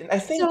 Right. And I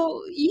think.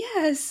 So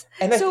yes.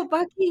 And So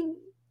Bucky,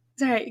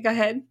 sorry, go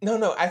ahead.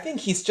 No, I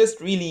think he's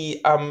just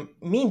really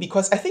mean,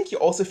 because I think he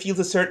also feels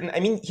a certain, I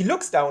mean, he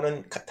looks down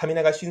on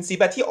Taminaga Shunsui,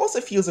 but he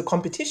also feels a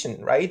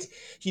competition, right?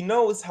 He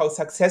knows how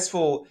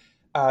successful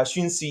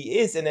Shunsui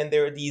is, and then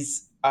there are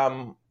these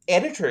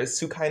editors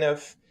who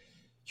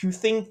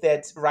think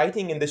that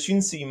writing in the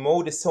Shunsui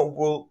mode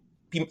will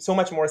be so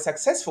much more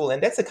successful,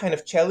 and that's a kind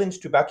of challenge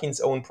to Bakin's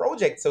own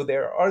project. So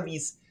there are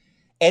these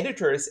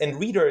editors and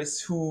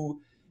readers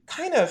who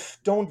kind of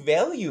don't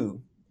value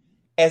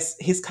as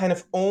his kind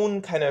of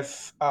own kind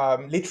of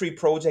literary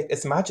project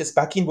as much as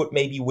Bakin would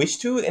maybe wish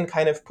to, and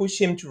kind of push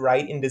him to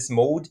write in this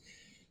mode,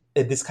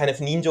 this kind of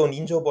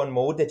ninjobon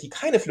mode that he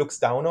kind of looks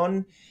down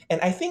on. And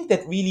I think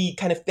that really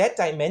kind of that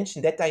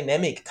dimension, that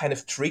dynamic kind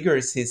of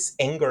triggers his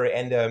anger,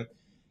 and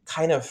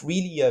kind of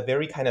really a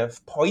very kind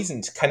of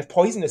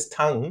poisonous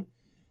tongue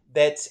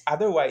that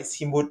otherwise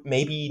he would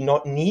maybe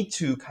not need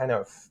to kind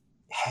of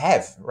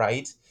have,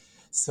 right?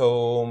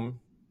 So...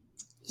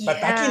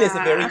 But Bakin is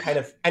a very kind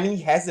of, I mean,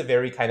 he's a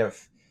very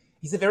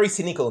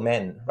cynical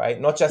man,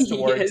 right? Not just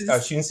towards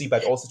Yes. Shunsui,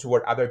 but also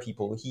toward other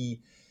people. He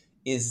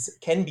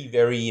can be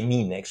very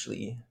mean,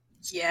 actually.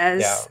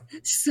 Yes. Yeah.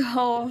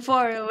 So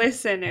for our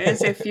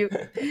listeners, if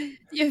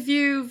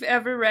you've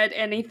ever read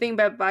anything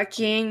by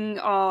Bakin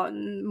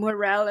on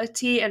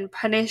morality and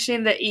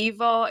punishing the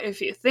evil,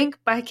 if you think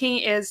Bakin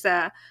is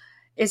a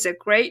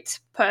great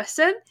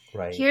person,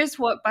 right. Here's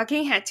what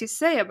Bakin had to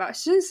say about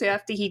Shunsui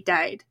after he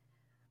died.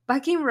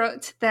 Bakin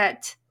wrote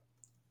that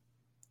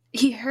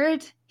he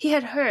had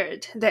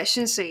heard that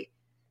Shunsui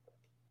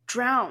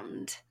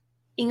drowned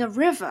in a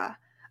river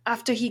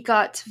after he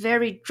got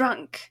very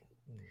drunk.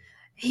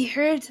 He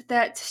heard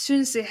that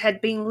Shunsui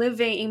had been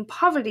living in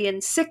poverty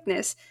and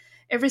sickness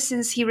ever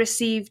since he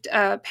received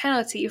a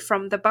penalty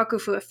from the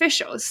Bakufu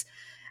officials.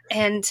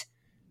 And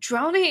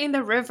drowning in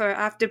the river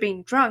after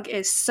being drunk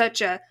is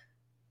such a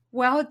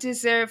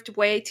well-deserved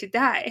way to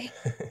die.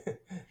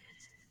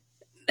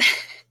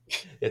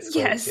 It's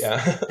yes,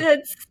 great,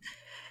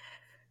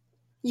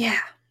 yeah.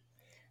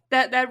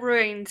 That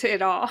ruined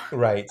it all,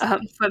 right?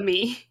 For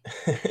me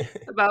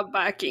about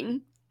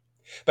Bakin.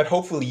 But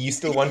hopefully, you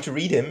still want to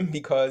read him,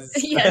 because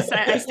yes,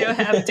 I still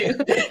have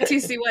to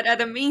see what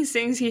other mean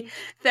things he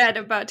said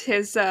about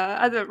his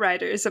other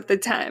writers of the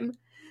time.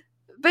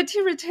 But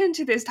to return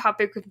to this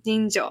topic of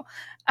ninjo,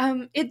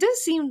 it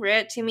does seem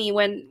rare to me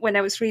when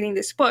I was reading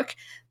this book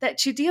that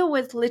to deal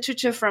with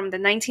literature from the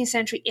 19th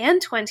century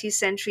and 20th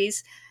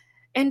centuries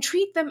and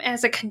treat them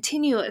as a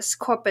continuous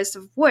corpus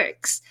of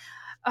works.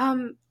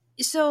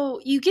 So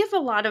you give a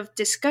lot of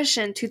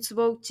discussion to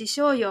Tsubo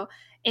Chishoyo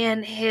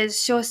and his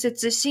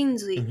Shosetsu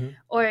Shinzui,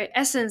 or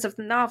essence of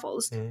the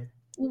novels.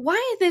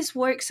 Why is this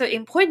work so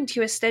important to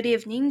your study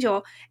of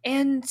ninjo,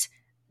 and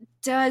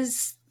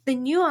does the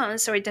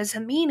nuance or does the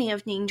meaning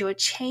of ninjo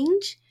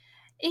change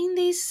in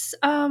these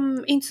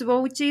in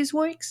Tsuboji's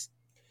works?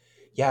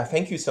 Yeah,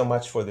 thank you so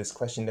much for this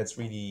question. That's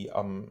really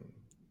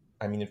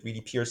it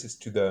really pierces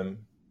to the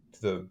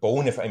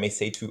bone, if I may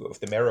say, of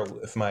the marrow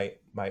of my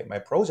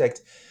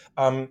project.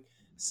 Well,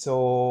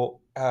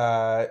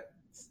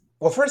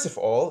 first of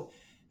all,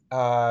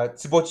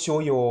 Tsubo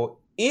Chiyoyo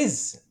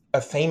is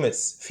a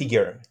famous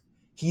figure.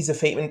 He's a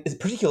famous, in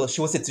particular,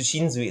 Shosetsu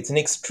Shinzui. It's an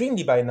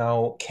extremely by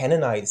now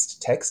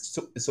canonized text.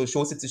 So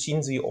Shosetsu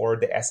Shinzui, or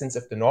The Essence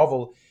of the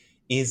Novel,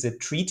 is a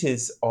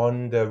treatise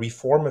on the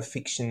reform of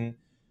fiction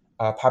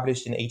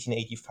published in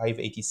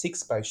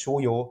 1885-86 by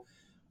Shoyo.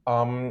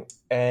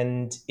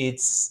 And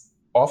it's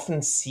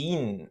often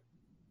seen,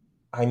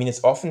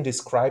 it's often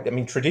described,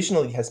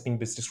 traditionally it has been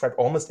described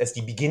almost as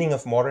the beginning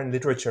of modern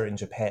literature in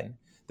Japan,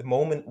 the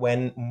moment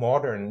when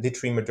modern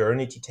literary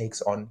modernity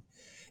takes on.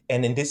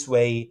 And in this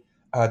way,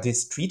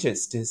 this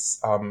treatise,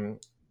 this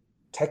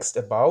text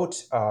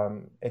about,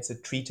 it's a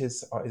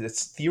treatise,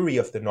 it's theory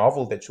of the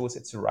novel that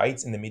Shosetsu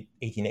writes in the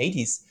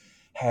mid-1880s,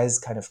 has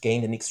kind of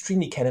gained an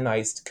extremely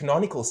canonized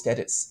canonical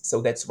status. So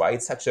that's why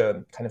it's such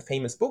a kind of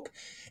famous book.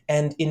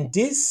 And in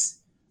this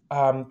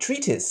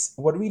treatise,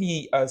 what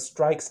really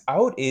strikes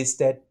out is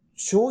that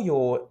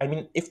Shoyo,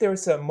 if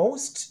there's a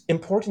most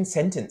important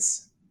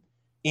sentence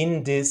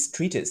in this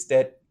treatise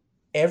that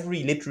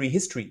every literary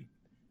history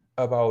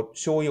about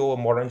Shoyo,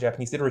 modern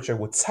Japanese literature,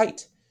 would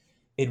cite,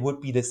 it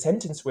would be the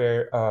sentence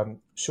where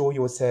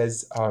Shoyo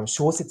says,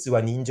 Shosetsu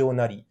wa ninjō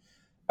nari.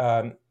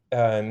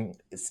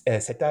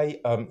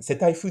 setai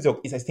fuzoku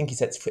is, I think he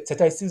says,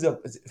 setai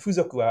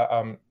fuzoku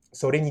wa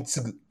sore ni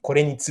tsugu,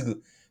 kore ni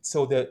tsugu.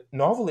 So the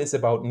novel is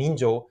about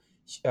ninjo.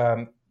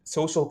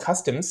 Social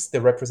customs,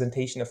 the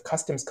representation of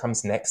customs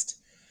comes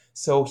next.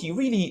 So he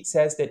really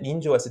says that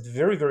ninjo is at the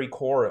very, very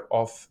core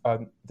of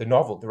the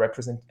novel, the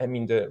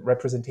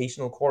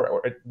representational core,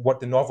 or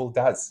what the novel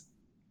does.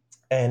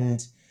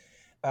 And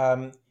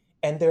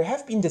there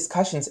have been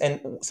discussions.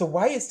 And so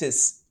why is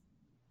this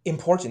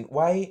important?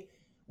 Why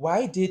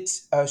did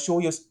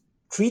Shoyo's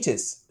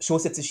treatise,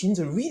 Shosetsu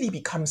Shinzu, really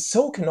become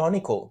so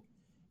canonical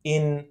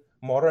in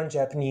modern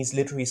Japanese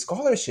literary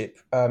scholarship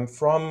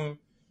from,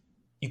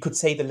 you could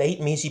say, the late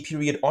Meiji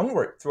period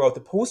onward, throughout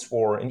the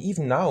post-war and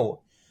even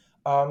now?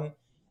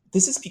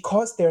 This is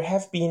because there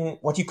have been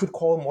what you could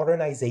call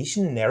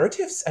modernization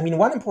narratives. I mean,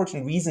 one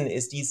important reason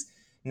is these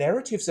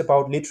narratives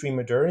about literary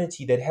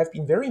modernity that have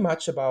been very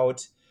much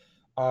about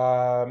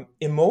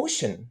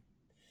emotion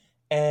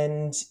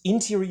and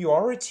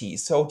interiority.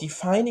 So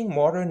defining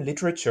modern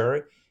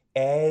literature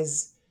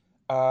as,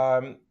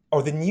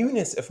 or the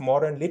newness of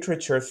modern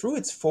literature through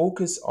its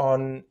focus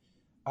on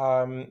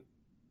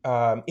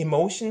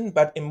emotion,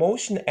 but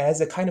emotion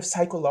as a kind of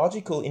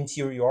psychological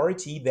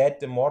interiority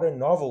that the modern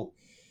novel,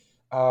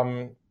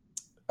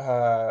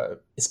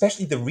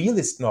 especially the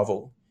realist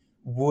novel,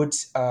 would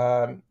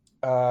have.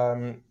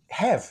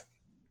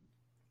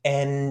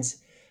 And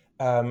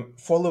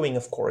following,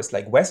 of course,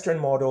 like Western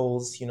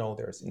models,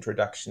 there's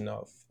introduction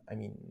of,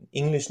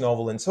 English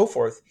novel and so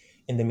forth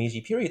in the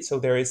Meiji period. So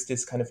there is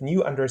this kind of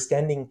new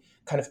understanding,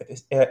 kind of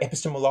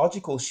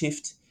epistemological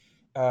shift,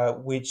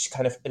 which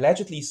kind of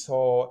allegedly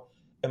saw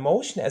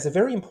emotion as a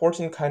very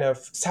important kind of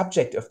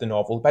subject of the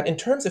novel, but in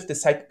terms of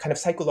the kind of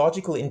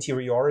psychological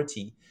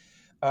interiority.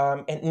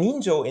 And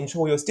ninjo in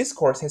Shoyo's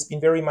discourse has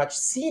been very much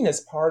seen as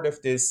part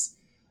of this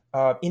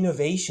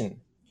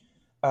innovation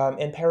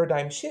and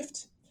paradigm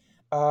shift.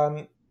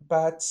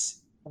 But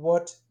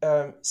what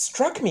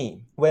struck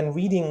me when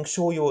reading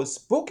Shoyo's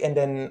book, and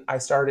then I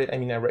read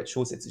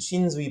Shosetsu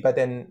Shinzui, but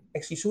then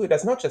actually Shoyo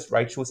does not just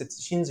write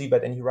Shosetsu Shinzui,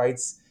 but then he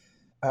writes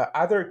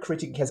other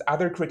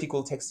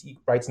critical texts. He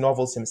writes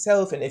novels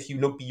himself, and if you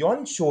look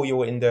beyond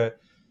Shoyo in the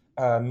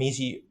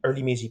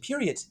early Meiji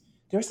period,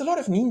 there's a lot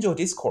of ninjo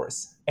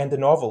discourse and the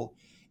novel,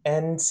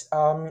 and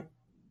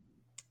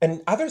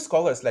other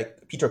scholars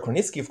like Peter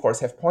Kornitsky, of course,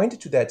 have pointed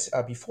to that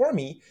before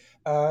me.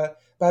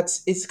 But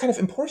it's kind of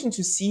important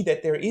to see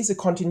that there is a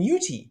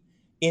continuity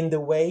in the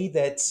way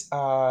that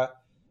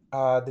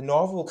the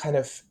novel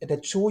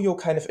that Shoyo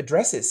kind of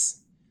addresses.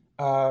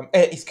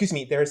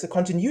 There is a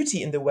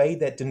continuity in the way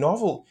that the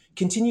novel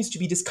continues to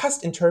be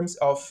discussed in terms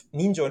of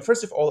ninjo. And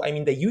first of all,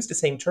 they use the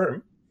same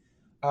term.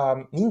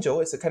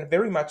 Ninjo is a kind of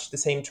very much the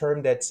same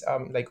term that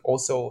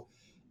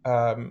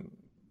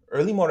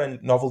early modern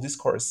novel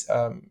discourse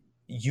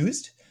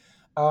used.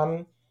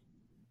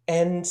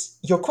 And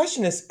your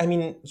question is,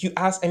 you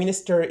asked,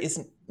 is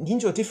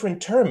ninjo a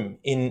different term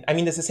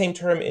there's the same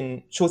term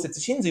in Shosetsu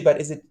Shinzui, but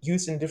is it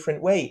used in a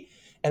different way?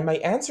 And my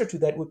answer to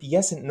that would be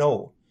yes and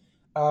no.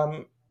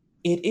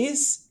 It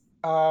is,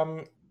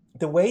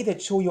 the way that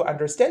Shoyo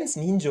understands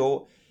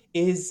ninjo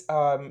is,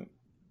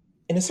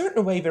 in a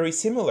certain way, very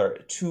similar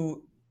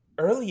to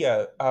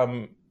earlier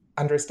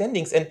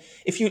understandings. And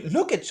if you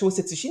look at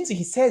Shosetsu Shinzui,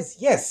 he says,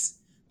 yes,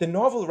 the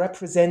novel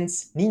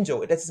represents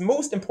ninjo. That's the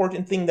most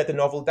important thing that the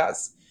novel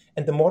does.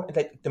 And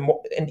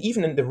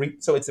even in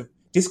so it's a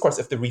discourse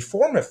of the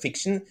reformer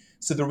fiction.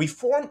 So the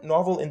reformed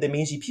novel in the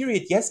Meiji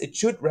period, yes, it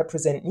should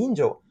represent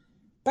ninjo.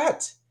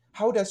 But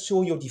how does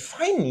Shoyo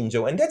define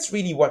ninjo? And that's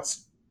really what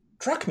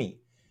struck me.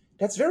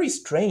 That's very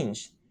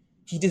strange.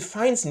 He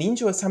defines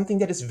ninjo as something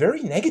that is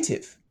very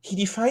negative. He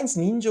defines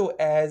ninjo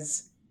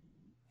as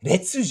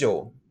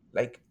retsujo,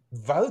 like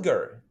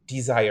vulgar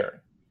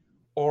desire,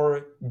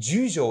 or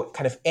jujo,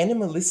 kind of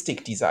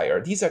animalistic desire.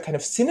 These are kind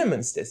of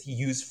synonyms that he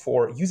uses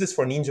for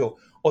ninjo,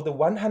 or the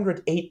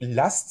 108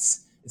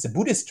 lusts. It's a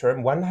Buddhist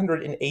term,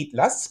 108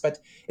 lusts, but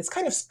it's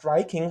kind of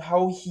striking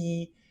how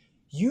he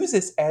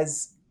uses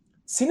as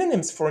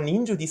synonyms for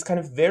ninjo these kind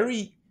of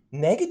very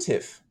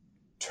negative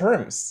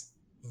terms,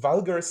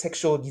 vulgar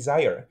sexual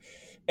desire.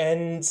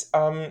 And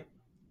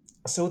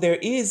so there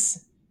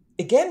is,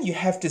 again, you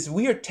have this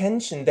weird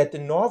tension that the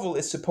novel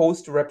is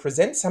supposed to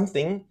represent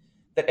something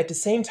that at the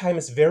same time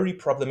is very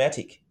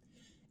problematic.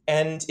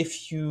 And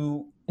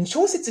Shosetsu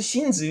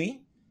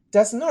Shinzui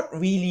does not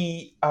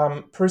really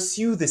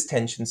pursue this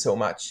tension so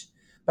much.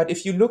 But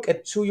if you look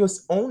at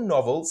Shoyo's own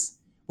novels,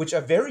 which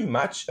are very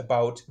much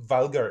about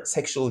vulgar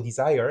sexual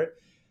desire,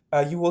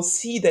 you will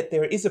see that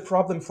there is a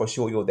problem for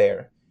Shoyo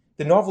there.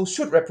 The novel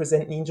should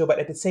represent ninjo, but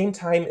at the same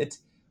time, it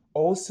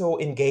also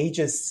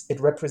it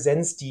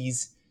represents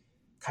these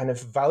kind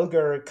of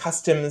vulgar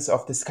customs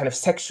of this kind of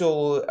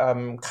sexual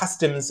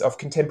customs of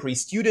contemporary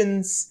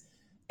students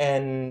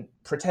and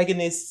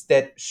protagonists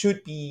that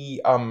should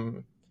be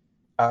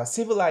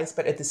civilized,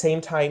 but at the same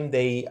time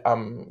they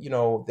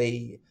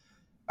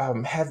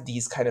have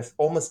these kind of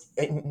that's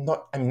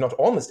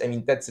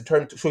the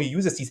term Shoyo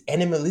uses, these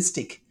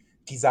animalistic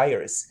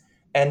desires.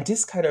 And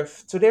this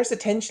so there's a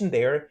tension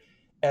there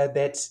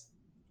that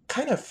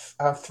kind of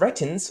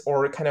threatens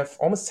or kind of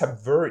almost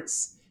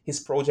subverts his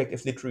project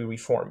of literary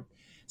reform.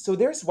 So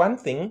there's one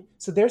thing,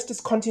 so there's this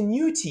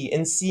continuity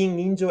in seeing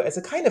Ninjo as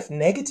a kind of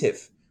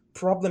negative,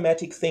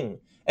 problematic thing.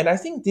 And I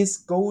think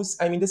there's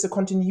a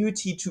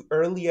continuity to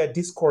earlier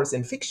discourse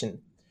in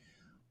fiction.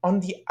 On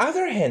the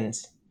other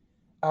hand,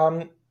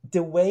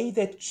 the way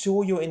that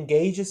Shoujo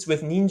engages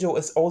with Ninjo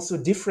is also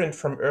different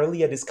from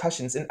earlier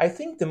discussions. And I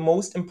think the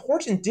most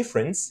important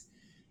difference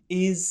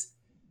is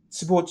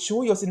about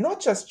Shoujo's, and not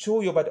just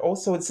Shoujo, but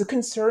also it's a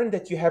concern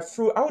that you have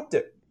throughout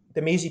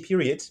the Meiji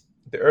period,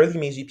 the early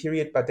Meiji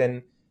period, but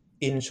then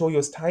in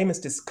Shoujo's time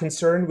is this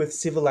concern with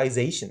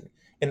civilization,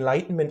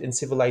 enlightenment and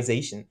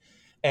civilization.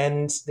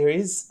 And there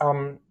is,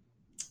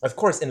 of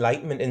course,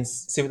 enlightenment and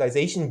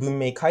civilization,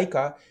 Bunmei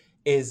Kaika,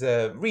 is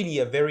really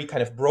a very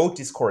kind of broad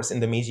discourse in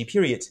the Meiji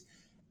period.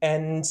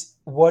 And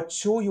what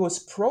Shoujo's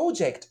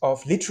project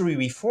of literary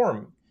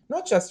reform,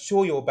 not just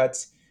Shoujo,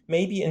 but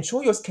maybe in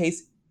Shoujo's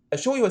case,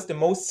 Shoujo is the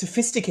most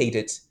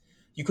sophisticated,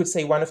 you could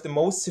say one of the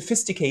most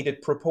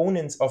sophisticated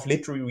proponents of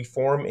literary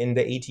reform in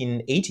the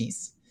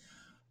 1880s.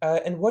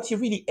 And what he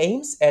really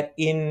aims at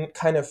in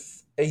kind of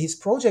his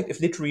project of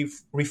literary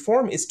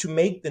reform is to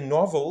make the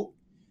novel,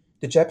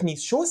 the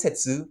Japanese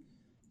shosetsu,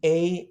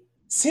 a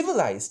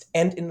civilized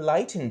and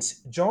enlightened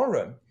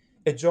genre,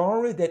 a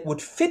genre that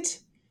would fit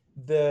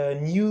the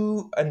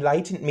new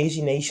enlightened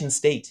Meiji nation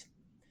state.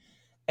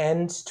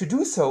 And to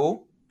do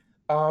so,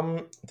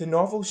 the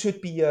novel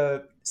should be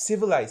a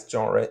civilized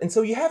genre. And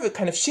so you have a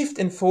kind of shift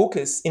in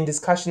focus in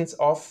discussions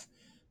of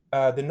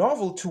the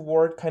novel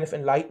toward kind of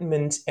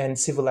enlightenment and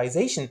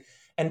civilization.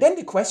 And then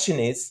the question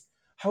is,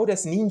 how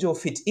does Ninjo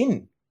fit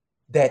in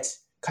that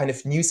kind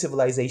of new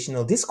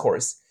civilizational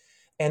discourse?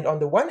 And on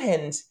the one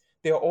hand,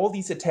 there are all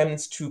these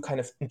attempts to kind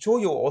of, and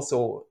Shoujo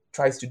also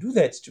tries to do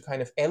that, to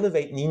kind of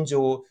elevate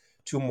Ninjo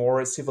to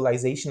more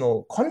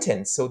civilizational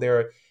content. So there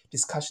are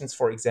discussions,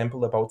 for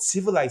example, about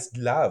civilized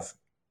love.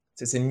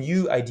 So it's a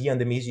new idea in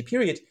the Meiji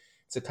period.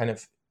 It's a kind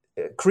of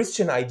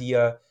Christian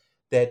idea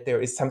that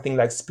there is something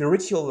like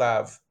spiritual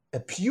love, a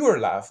pure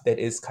love that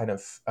is kind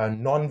of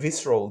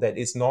non-visceral, that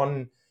is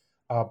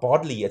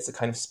non-bodily. It's a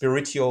kind of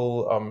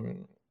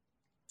spiritual,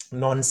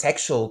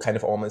 non-sexual kind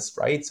of almost,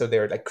 right? So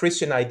there are like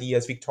Christian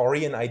ideas,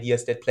 Victorian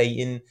ideas that play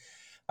in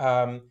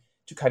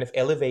to kind of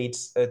elevate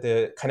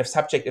the kind of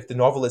subject of the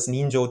novel as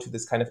Ninjo to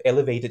this kind of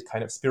elevated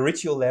kind of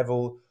spiritual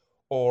level,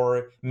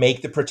 or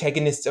make the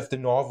protagonists of the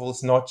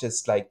novels not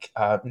just like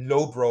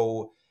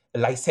lowbrow,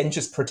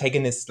 licentious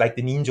protagonists like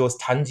the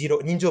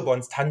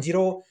Ninjobon's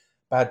Tanjiro,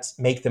 but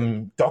make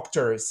them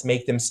doctors,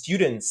 make them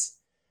students,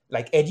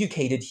 like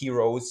educated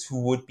heroes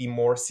who would be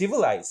more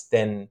civilized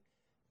than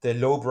the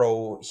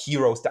lowbrow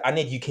heroes, the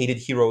uneducated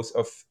heroes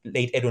of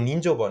late Edo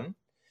Ninjobon.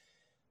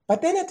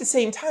 But then at the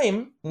same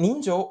time,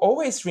 Ninjo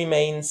always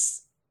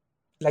remains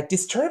like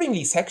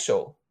disturbingly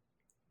sexual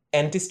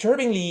and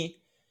disturbingly,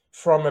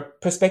 from a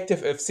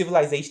perspective of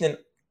civilization and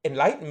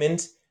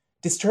enlightenment,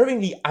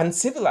 disturbingly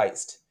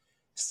uncivilized.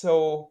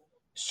 So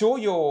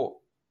Shoujo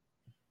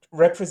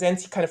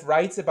represents, he kind of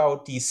writes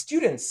about these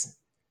student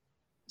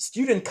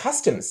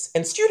customs,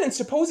 and students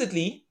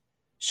supposedly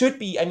should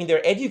be, I mean,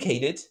 they're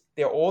educated,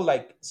 they're all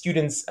like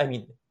students, I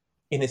mean,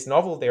 in his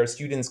novel, there are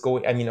students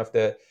going, I mean, of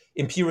the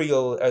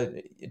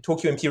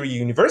Tokyo Imperial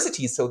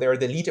University, so they're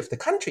the elite of the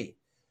country.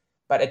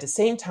 But at the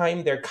same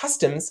time, their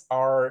customs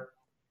are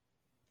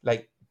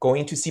like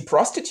going to see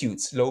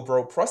prostitutes,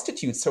 lowbrow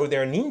prostitutes. So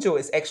their Ninjo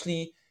is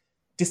actually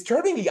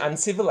disturbingly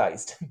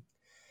uncivilized.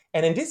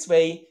 And in this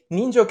way,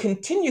 Ninjo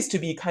continues to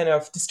be kind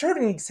of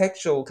disturbingly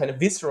sexual, kind of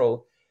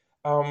visceral,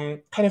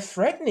 kind of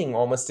threatening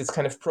almost this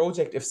kind of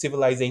project of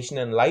civilization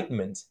and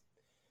enlightenment.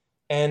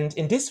 And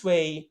in this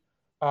way,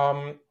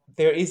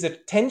 there is a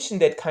tension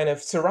that kind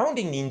of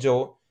surrounding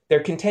Ninjo, there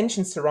are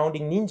contentions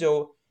surrounding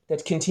Ninjo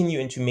that continue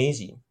into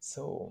Meiji.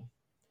 So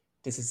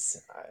this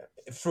is,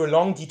 for a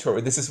long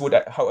detour, this is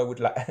how I would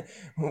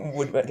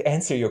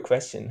answer your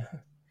question.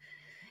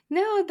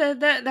 No,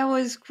 that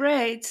was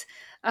great.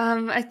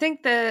 I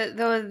think this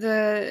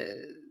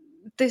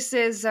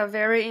is a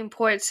very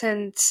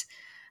important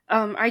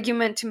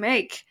argument to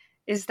make,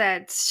 is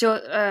that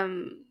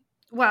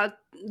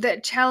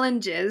that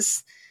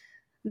challenges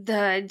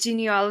the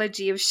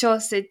genealogy of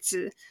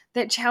Shosetsu,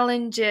 that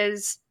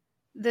challenges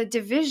the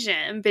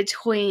division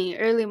between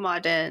early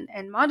modern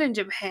and modern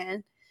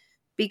Japan,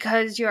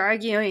 because you're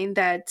arguing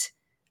that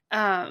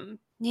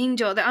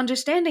Ninjo, the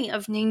understanding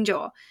of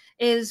Ninjo,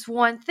 is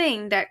one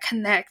thing that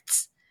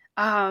connects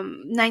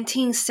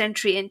 19th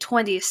century and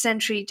 20th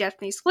century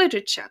Japanese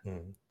literature.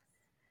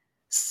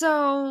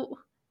 So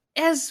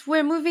as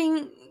we're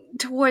moving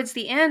towards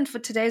the end for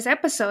today's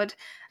episode,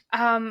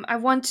 I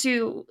want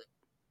to,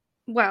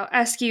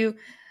 ask you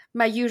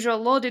my usual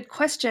loaded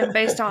question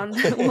based on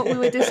what we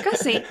were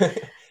discussing.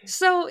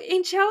 So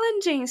in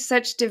challenging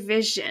such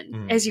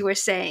division, as you were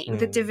saying,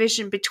 the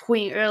division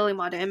between early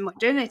modern and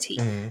modernity,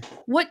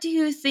 what do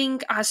you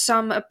think are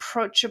some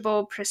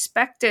approachable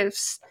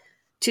perspectives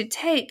to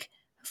take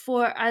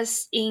for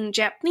us in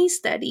Japanese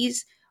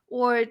studies,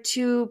 or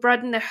to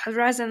broaden the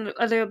horizon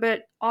a little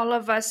bit, all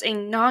of us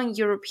in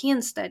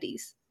non-European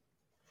studies?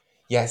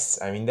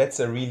 Yes, I mean, that's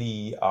a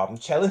really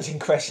challenging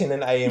question,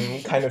 and I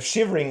am kind of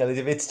shivering a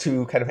little bit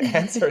to kind of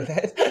answer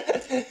that.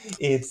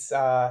 It's,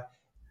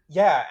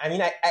 yeah, I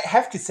mean, I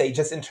have to say,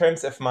 just in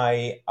terms of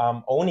my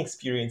own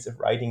experience of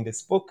writing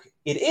this book,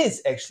 it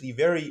is actually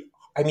very,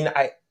 I mean,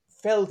 I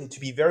felt it to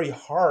be very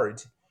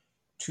hard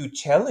to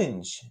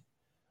challenge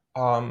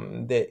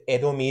the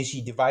Edo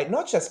Meiji divide,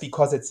 not just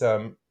because it's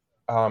a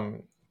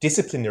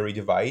disciplinary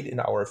divide in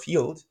our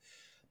field,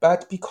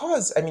 but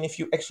because, I mean, if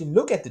you actually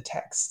look at the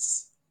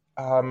texts,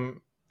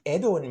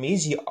 Edo and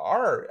Meiji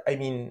are, I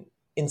mean,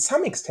 in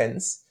some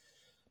extents,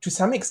 to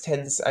some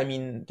extents, I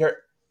mean, there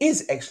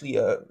is actually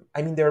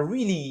I mean, there are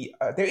really,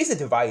 there is a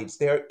divide.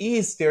 There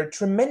are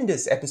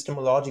tremendous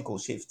epistemological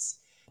shifts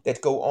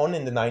that go on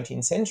in the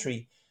 19th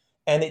century.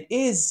 And it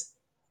is,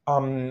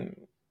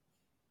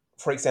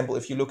 for example,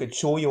 if you look at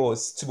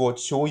Tsubo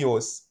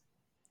Shoyo's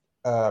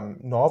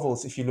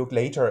novels, if you look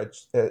later at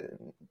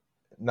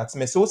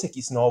Natsume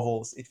Soseki's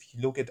novels, if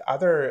you look at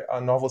other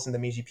novels in the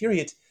Meiji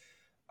period,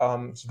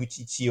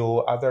 Higuchi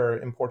Chiyo,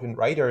 other important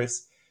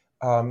writers,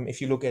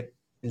 if you look at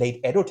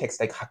late Edo texts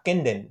like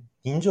Hakkenden,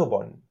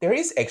 Ninjobon, there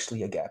is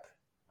actually a gap.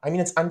 I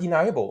mean, it's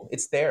undeniable.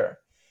 It's there.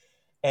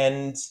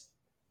 And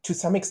to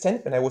some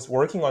extent, when I was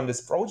working on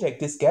this project,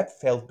 this gap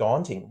felt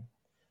daunting.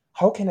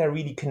 How can I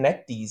really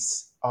connect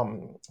these,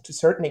 to a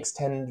certain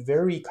extent,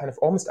 very kind of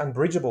almost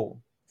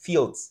unbridgeable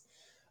fields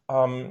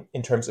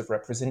in terms of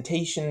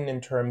representation,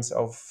 in terms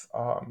of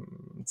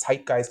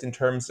zeitgeist, in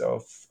terms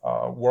of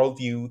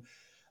worldview.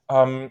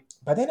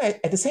 But then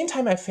at the same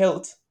time, I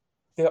felt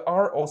there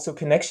are also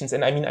connections.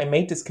 And I mean, I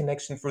made this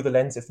connection through the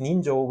lens of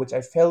Ninjo, which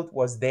I felt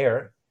was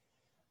there.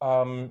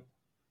 And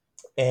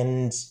kind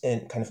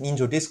of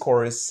Ninjo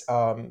discourse,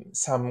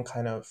 some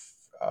kind of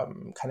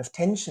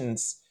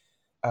tensions,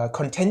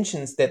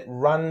 contentions that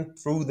run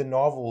through the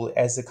novel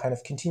as a kind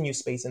of continuous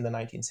space in the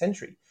 19th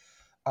century.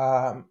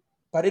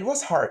 But it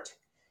was hard.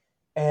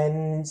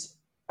 And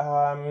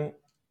but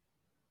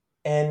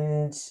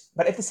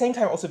at the same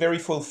time also very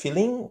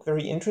fulfilling,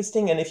 very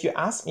interesting. And if you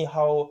ask me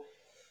how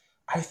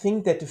I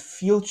think that the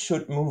field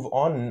should move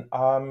on,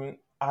 I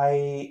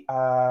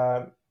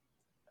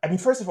mean,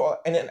 first of all,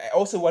 and I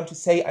also want to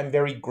say I'm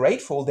very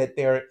grateful that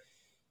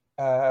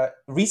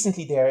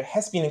recently there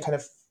has been a kind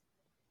of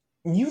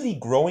newly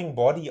growing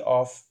body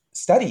of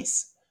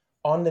studies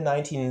on the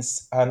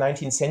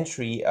 19th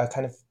century,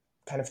 kind of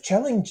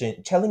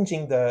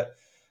challenging the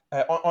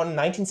on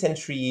 19th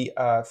century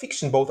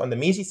fiction, both on the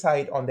Meiji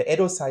side, on the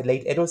Edo side,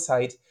 late Edo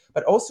side,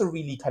 but also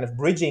really kind of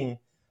bridging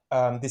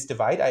this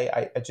divide.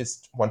 I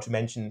just want to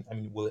mention, I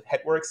mean, Will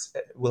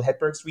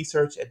Hedberg's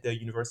research at the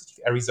University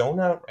of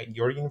Arizona, right?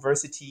 Your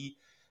university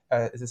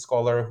is a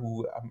scholar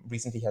who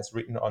recently has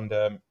written on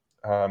the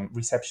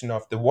reception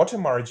of the water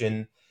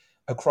margin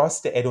across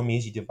the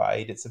Edo-Meiji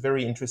divide. It's a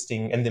very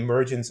interesting, and the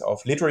emergence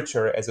of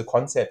literature as a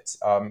concept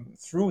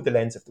through the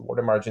lens of the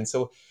water margin.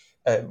 So,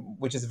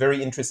 which is a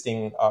very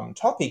interesting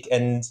topic.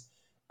 And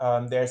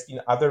there's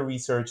been other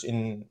research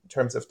in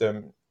terms of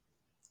the,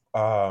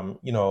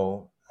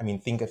 I mean,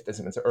 think of this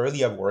as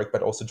earlier work,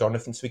 but also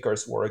Jonathan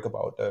Zwicker's work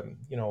about,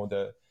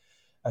 the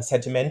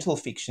sentimental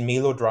fiction,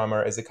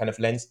 melodrama as a kind of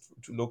lens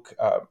to look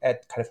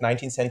at kind of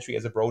 19th century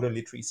as a broader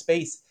literary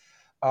space.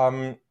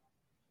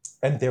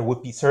 And there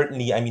would be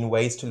certainly, I mean,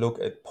 ways to look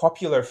at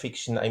popular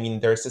fiction. I mean,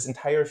 there's this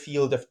entire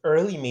field of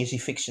early Meiji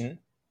fiction.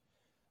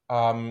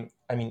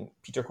 I mean,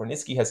 Peter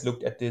Kornisky has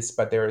looked at this,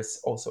 but there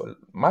is also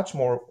much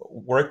more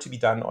work to be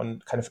done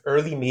on kind of the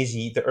early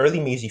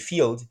Meiji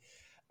field,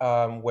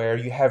 where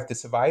you have the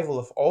survival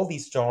of all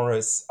these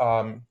genres,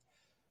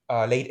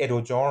 late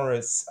Edo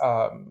genres.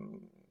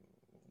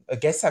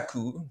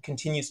 Gesaku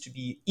continues to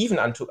be, even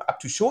up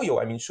to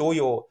Shoyo. I mean,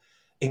 Shoyo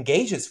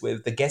engages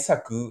with the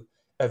Gesaku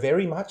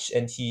very much,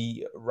 and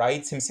he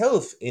writes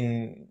himself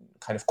in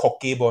kind of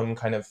Kokgebon,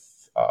 kind of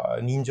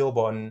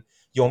Ninjobon,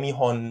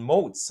 Yomihon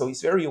modes. So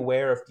he's very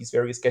aware of these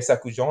various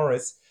Gesaku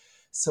genres.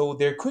 So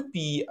there could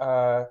be,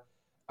 I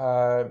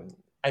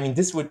mean,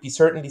 this would be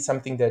certainly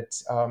something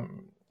that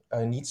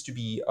needs to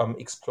be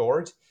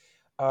explored.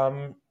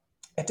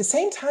 At the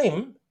same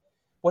time,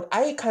 what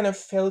I kind of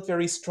felt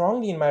very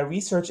strongly in my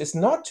research is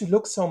not to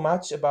look so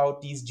much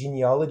about these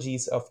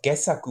genealogies of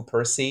Gesaku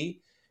per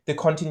se, the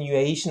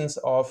continuations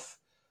of,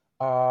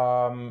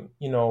 the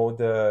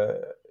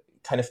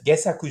kind of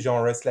Gesaku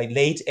genres, like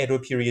late Edo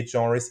period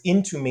genres,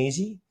 into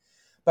Meiji.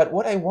 But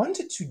what I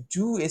wanted to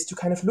do is to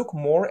kind of look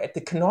more at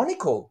the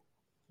canonical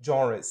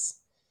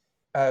genres.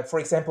 For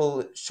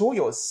example,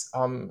 Shoyo's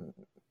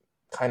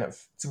kind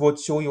of Tsubo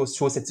Shoyo's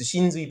Shosetsu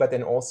Shinzui, but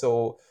then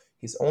also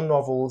his own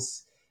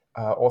novels,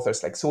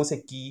 authors like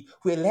Soseki,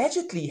 who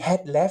allegedly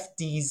had left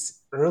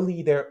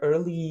their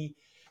early,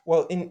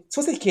 well, in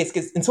Soseki's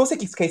case,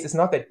 it's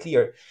not that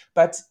clear,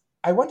 but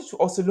I wanted to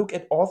also look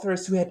at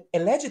authors who had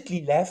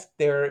allegedly left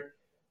the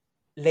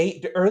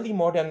early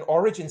modern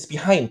origins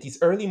behind,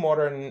 these early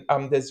modern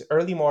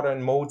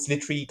modes,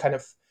 literary kind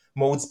of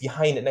modes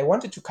behind. And I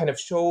wanted to kind of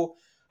show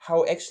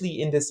how actually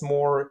in this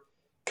more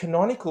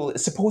canonical,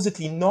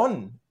 supposedly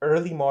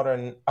non-early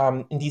modern,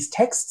 in these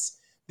texts,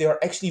 there are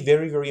actually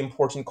very, very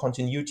important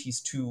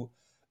continuities to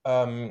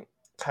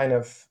kind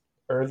of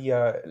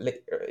earlier,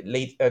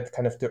 late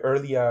kind of the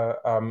earlier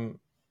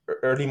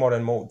early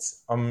modern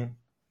modes.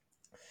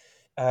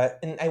 And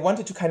I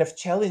wanted to kind of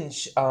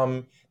challenge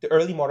the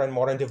early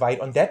modern divide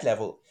on that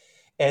level,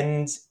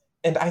 and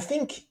I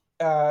think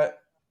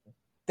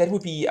that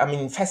would be, I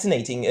mean,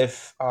 fascinating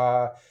if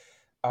I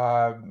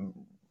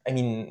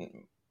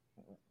mean,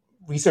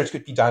 research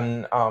could be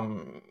done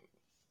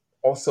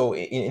also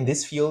in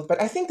this field.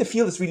 But I think the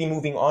field is really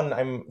moving on.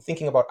 I'm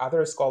thinking about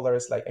other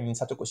scholars, like, I mean,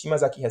 Satoko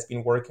Shimazaki has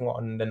been working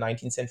on the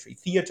 19th century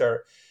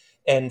theater,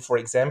 and, for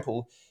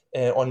example,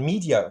 on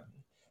media.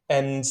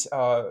 And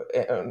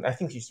I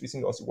think he's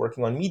recently also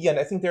working on media. And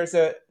I think there's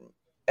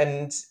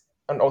and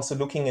also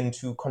looking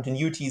into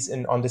continuities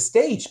on the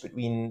stage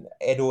between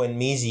Edo and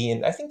Meiji.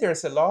 And I think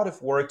there's a lot of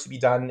work to be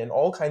done in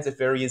all kinds of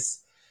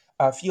various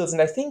fields.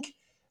 And I think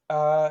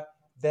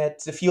that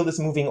the field is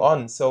moving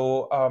on.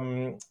 So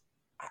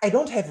I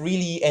don't have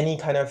really any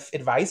kind of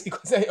advice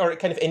or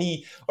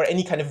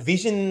any kind of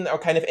vision, or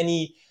kind of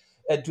any.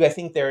 Do I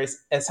think there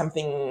is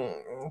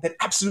something that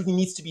absolutely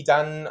needs to be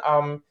done?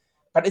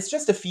 But it's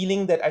just a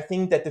feeling that I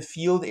think that the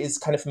field is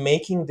kind of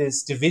making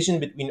this division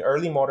between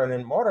early modern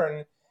and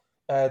modern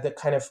that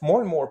kind of more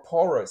and more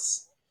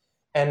porous.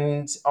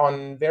 And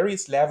on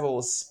various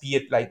levels, be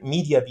it like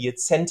media, be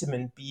it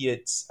sentiment, be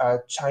it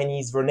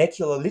Chinese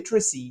vernacular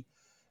literacy,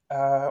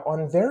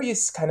 on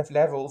various kind of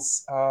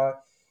levels,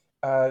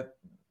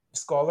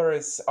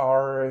 scholars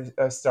are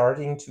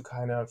starting to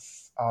kind of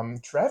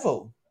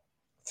travel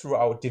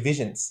throughout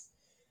divisions.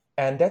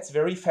 And that's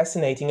very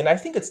fascinating. And I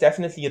think it's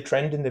definitely a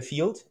trend in the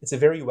field. It's a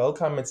very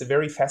welcome, it's a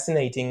very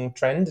fascinating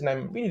trend. And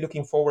I'm really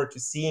looking forward to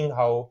seeing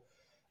how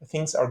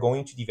things are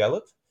going to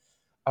develop.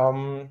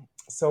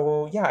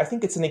 So yeah, I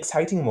think it's an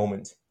exciting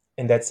moment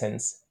in that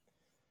sense.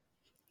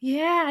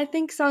 Yeah, I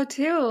think so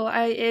too.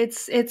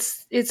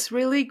 It's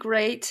really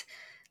great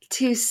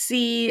to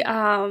see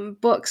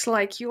books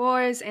like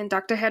yours and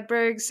Dr.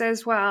 Hedberg's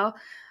as well,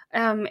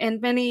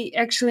 and many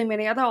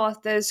other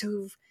authors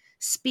who've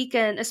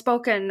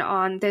spoken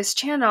on this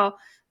channel,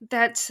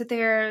 that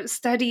their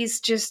studies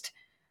just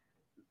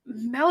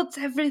melt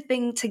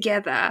everything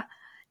together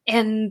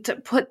and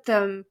put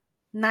them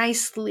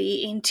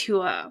nicely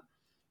into a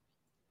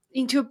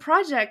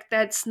project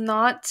that's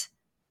not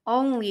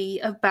only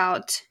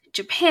about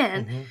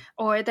Japan, Mm-hmm.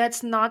 or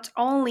that's not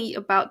only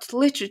about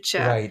literature.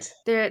 Right.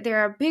 There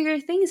are bigger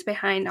things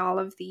behind all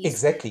of these.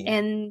 Exactly.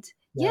 And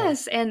Yeah.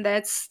 yes, and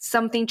that's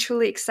something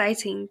truly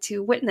exciting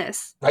to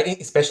witness. Right.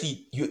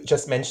 Especially, you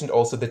just mentioned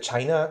also the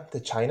China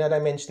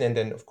dimension, and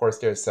then of course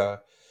there's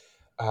the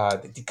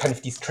kind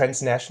of these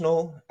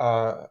transnational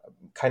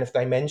kind of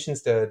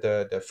dimensions,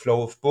 the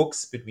flow of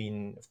books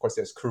between, of course,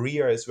 there's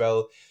Korea as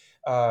well.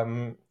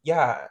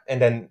 Yeah,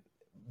 and then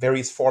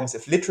various forms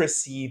of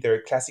literacy, there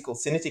are classical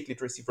Sinitic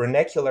literacy,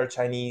 vernacular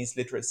Chinese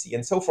literacy,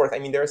 and so forth. I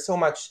mean, there's so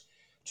much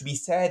to be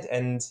said,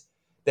 and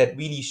that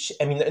really,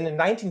 I mean, in the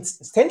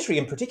 19th century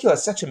in particular,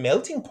 such a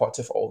melting pot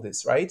of all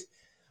this, right?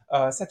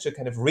 Such a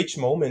kind of rich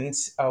moment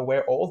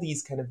where all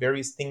these kind of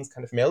various things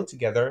kind of meld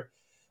together.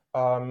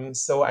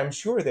 So I'm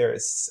sure there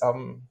is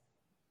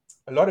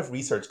a lot of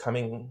research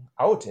coming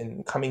out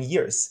in coming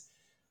years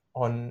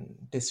on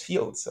this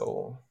field.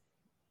 So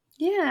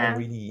Yeah. I'm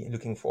really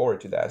looking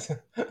forward to that.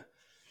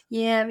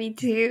 Yeah, me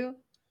too.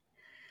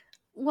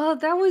 Well,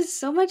 that was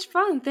so much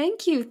fun.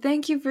 Thank you.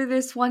 Thank you for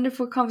this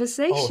wonderful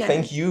conversation. Oh,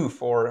 thank you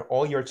for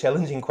all your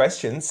challenging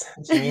questions,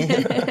 Jimmy. And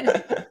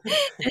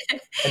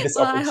this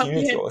well, I hope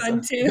opportunity you had also.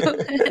 fun too.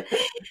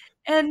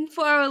 And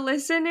for our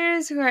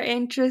listeners who are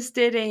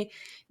interested in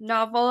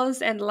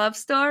novels and love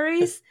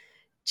stories,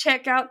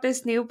 check out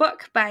this new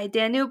book by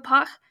Daniel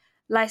Pak,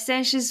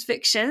 Licentious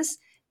Fictions,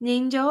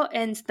 Ninjo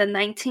and the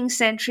 19th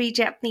Century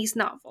Japanese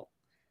Novel.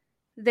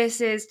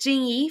 This is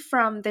Jing Yi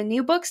from the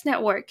New Books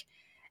Network,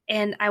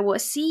 and I will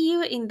see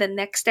you in the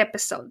next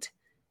episode.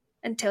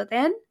 Until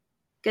then,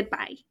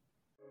 goodbye.